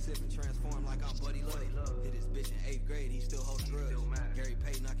 Take a sip and transform like I'm Buddy Love. Hit this bitch in 8th grade, he still holds grudge. Gary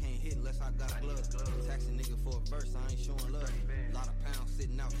Payton, I can't hit unless I got a glove. Taxing nigga for a verse, I ain't showing love. A lot of pounds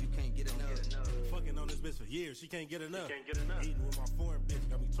sitting out, you can't get enough. Fucking on this bitch for years, she can't get enough. Eating with my foreign bitch,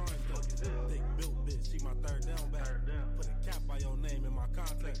 got me trying stuff. Thick built bitch, she my third down back. Put a cap by your name in my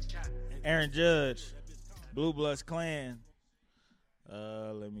contract. Aaron Judge, Blue Bloods Clan.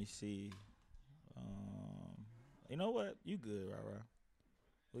 Let me see. You know what? You good, right?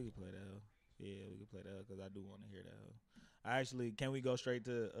 We can play that. Yeah, we can play that because I do want to hear that. Actually, can we go straight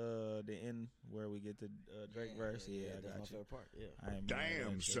to the end where we get to Drake verse? Yeah, I got that's my you. favorite part. Yeah.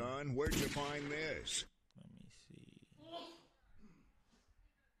 Damn, son, where'd you find this? Let me see.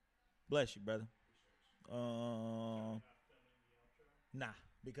 Bless you, brother. Nah,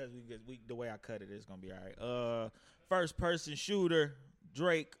 because we the way I cut it, it's gonna be all right. First person shooter,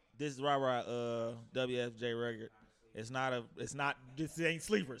 Drake. This is WFJ record. This ain't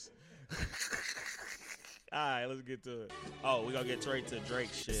sleepers. All right, let's get to it. Oh, we gonna get straight to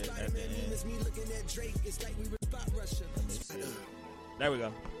Drake shit at the end. Let me see. There we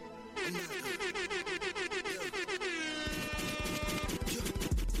go.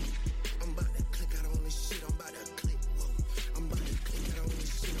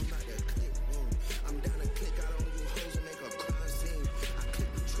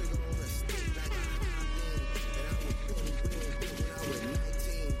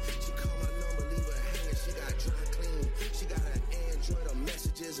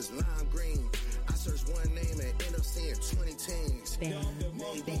 Is lime green. I search one name and end up seeing 20 teams.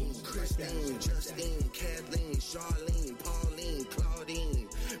 Nadine, Christine, Justine, Kathleen, Charlene, Pauline, Claudine.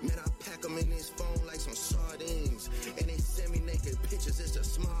 Man, I pack them in this phone like some sardines. And they send me naked pictures, it's the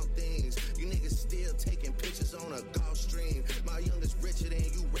small things. You niggas still taking pictures on a golf stream. My youngest richer than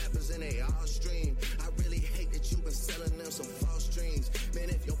you rappers and they all stream. I really hate that you been selling them some false dreams. Man,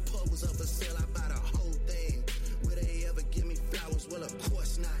 if your pub was up for sale, I buy the whole thing. Will they ever give me flowers? Well, of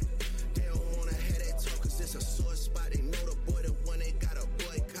course not. They don't wanna have that talk cause it's a sore spot. They know the boy, the one they got a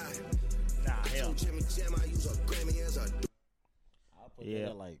boycott. Nah, hell. Jimmy Jam, I use a Grammy as a. I'll put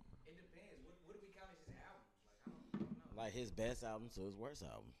that like. It depends. What do we count as his albums? Like, I don't know. Like his best album to his worst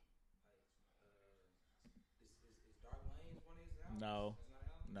album. Is Dark Lanes one of his albums?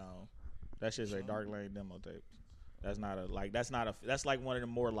 No. That's just a Dark Lane demo tape. That's like one of the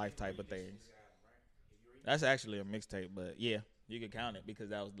more life type of things. That's actually a mixtape, but yeah, you can count it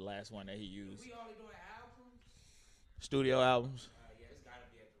because that was the last one that he used. We only doing albums? Studio albums. Yeah, it's gotta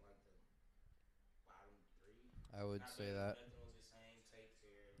be at the bottom 3. I would say that. Nothing was the same. Take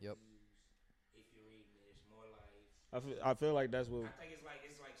care. Yep. If you're reading this, more life. I feel like that's what. I think it's like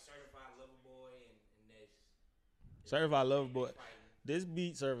Certified Lover Boy and this. Certified Lover Boy. This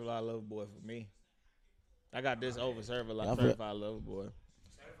beat Certified Lover Boy for me. I got this over Certified Lover Boy.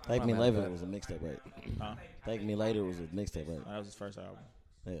 Thank Me Later was a mixtape, right? Huh? Thank Me Later was a mixtape, right? That was his first album.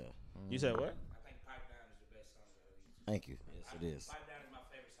 Yeah. You said what? I think Pipe Down is the best song that Thank you. Yes, it is. Pipe Down is my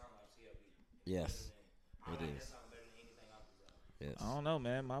favorite song off CLB. Yes, I it like is. that song better than anything off his album. Yes. I don't know,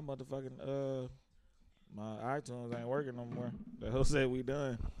 man. My motherfucking my iTunes ain't working no more. The hell said we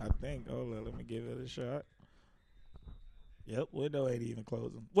done. I think. Hold on, let me give it a shot. Yep, window ain't even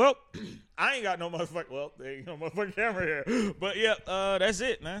closing. Well, I ain't got no motherfucking. Well, there ain't no motherfucking camera here. But yeah, that's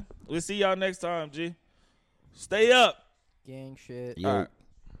it, man. We'll see y'all next time, G. Stay up. Gang shit. Yo. All right.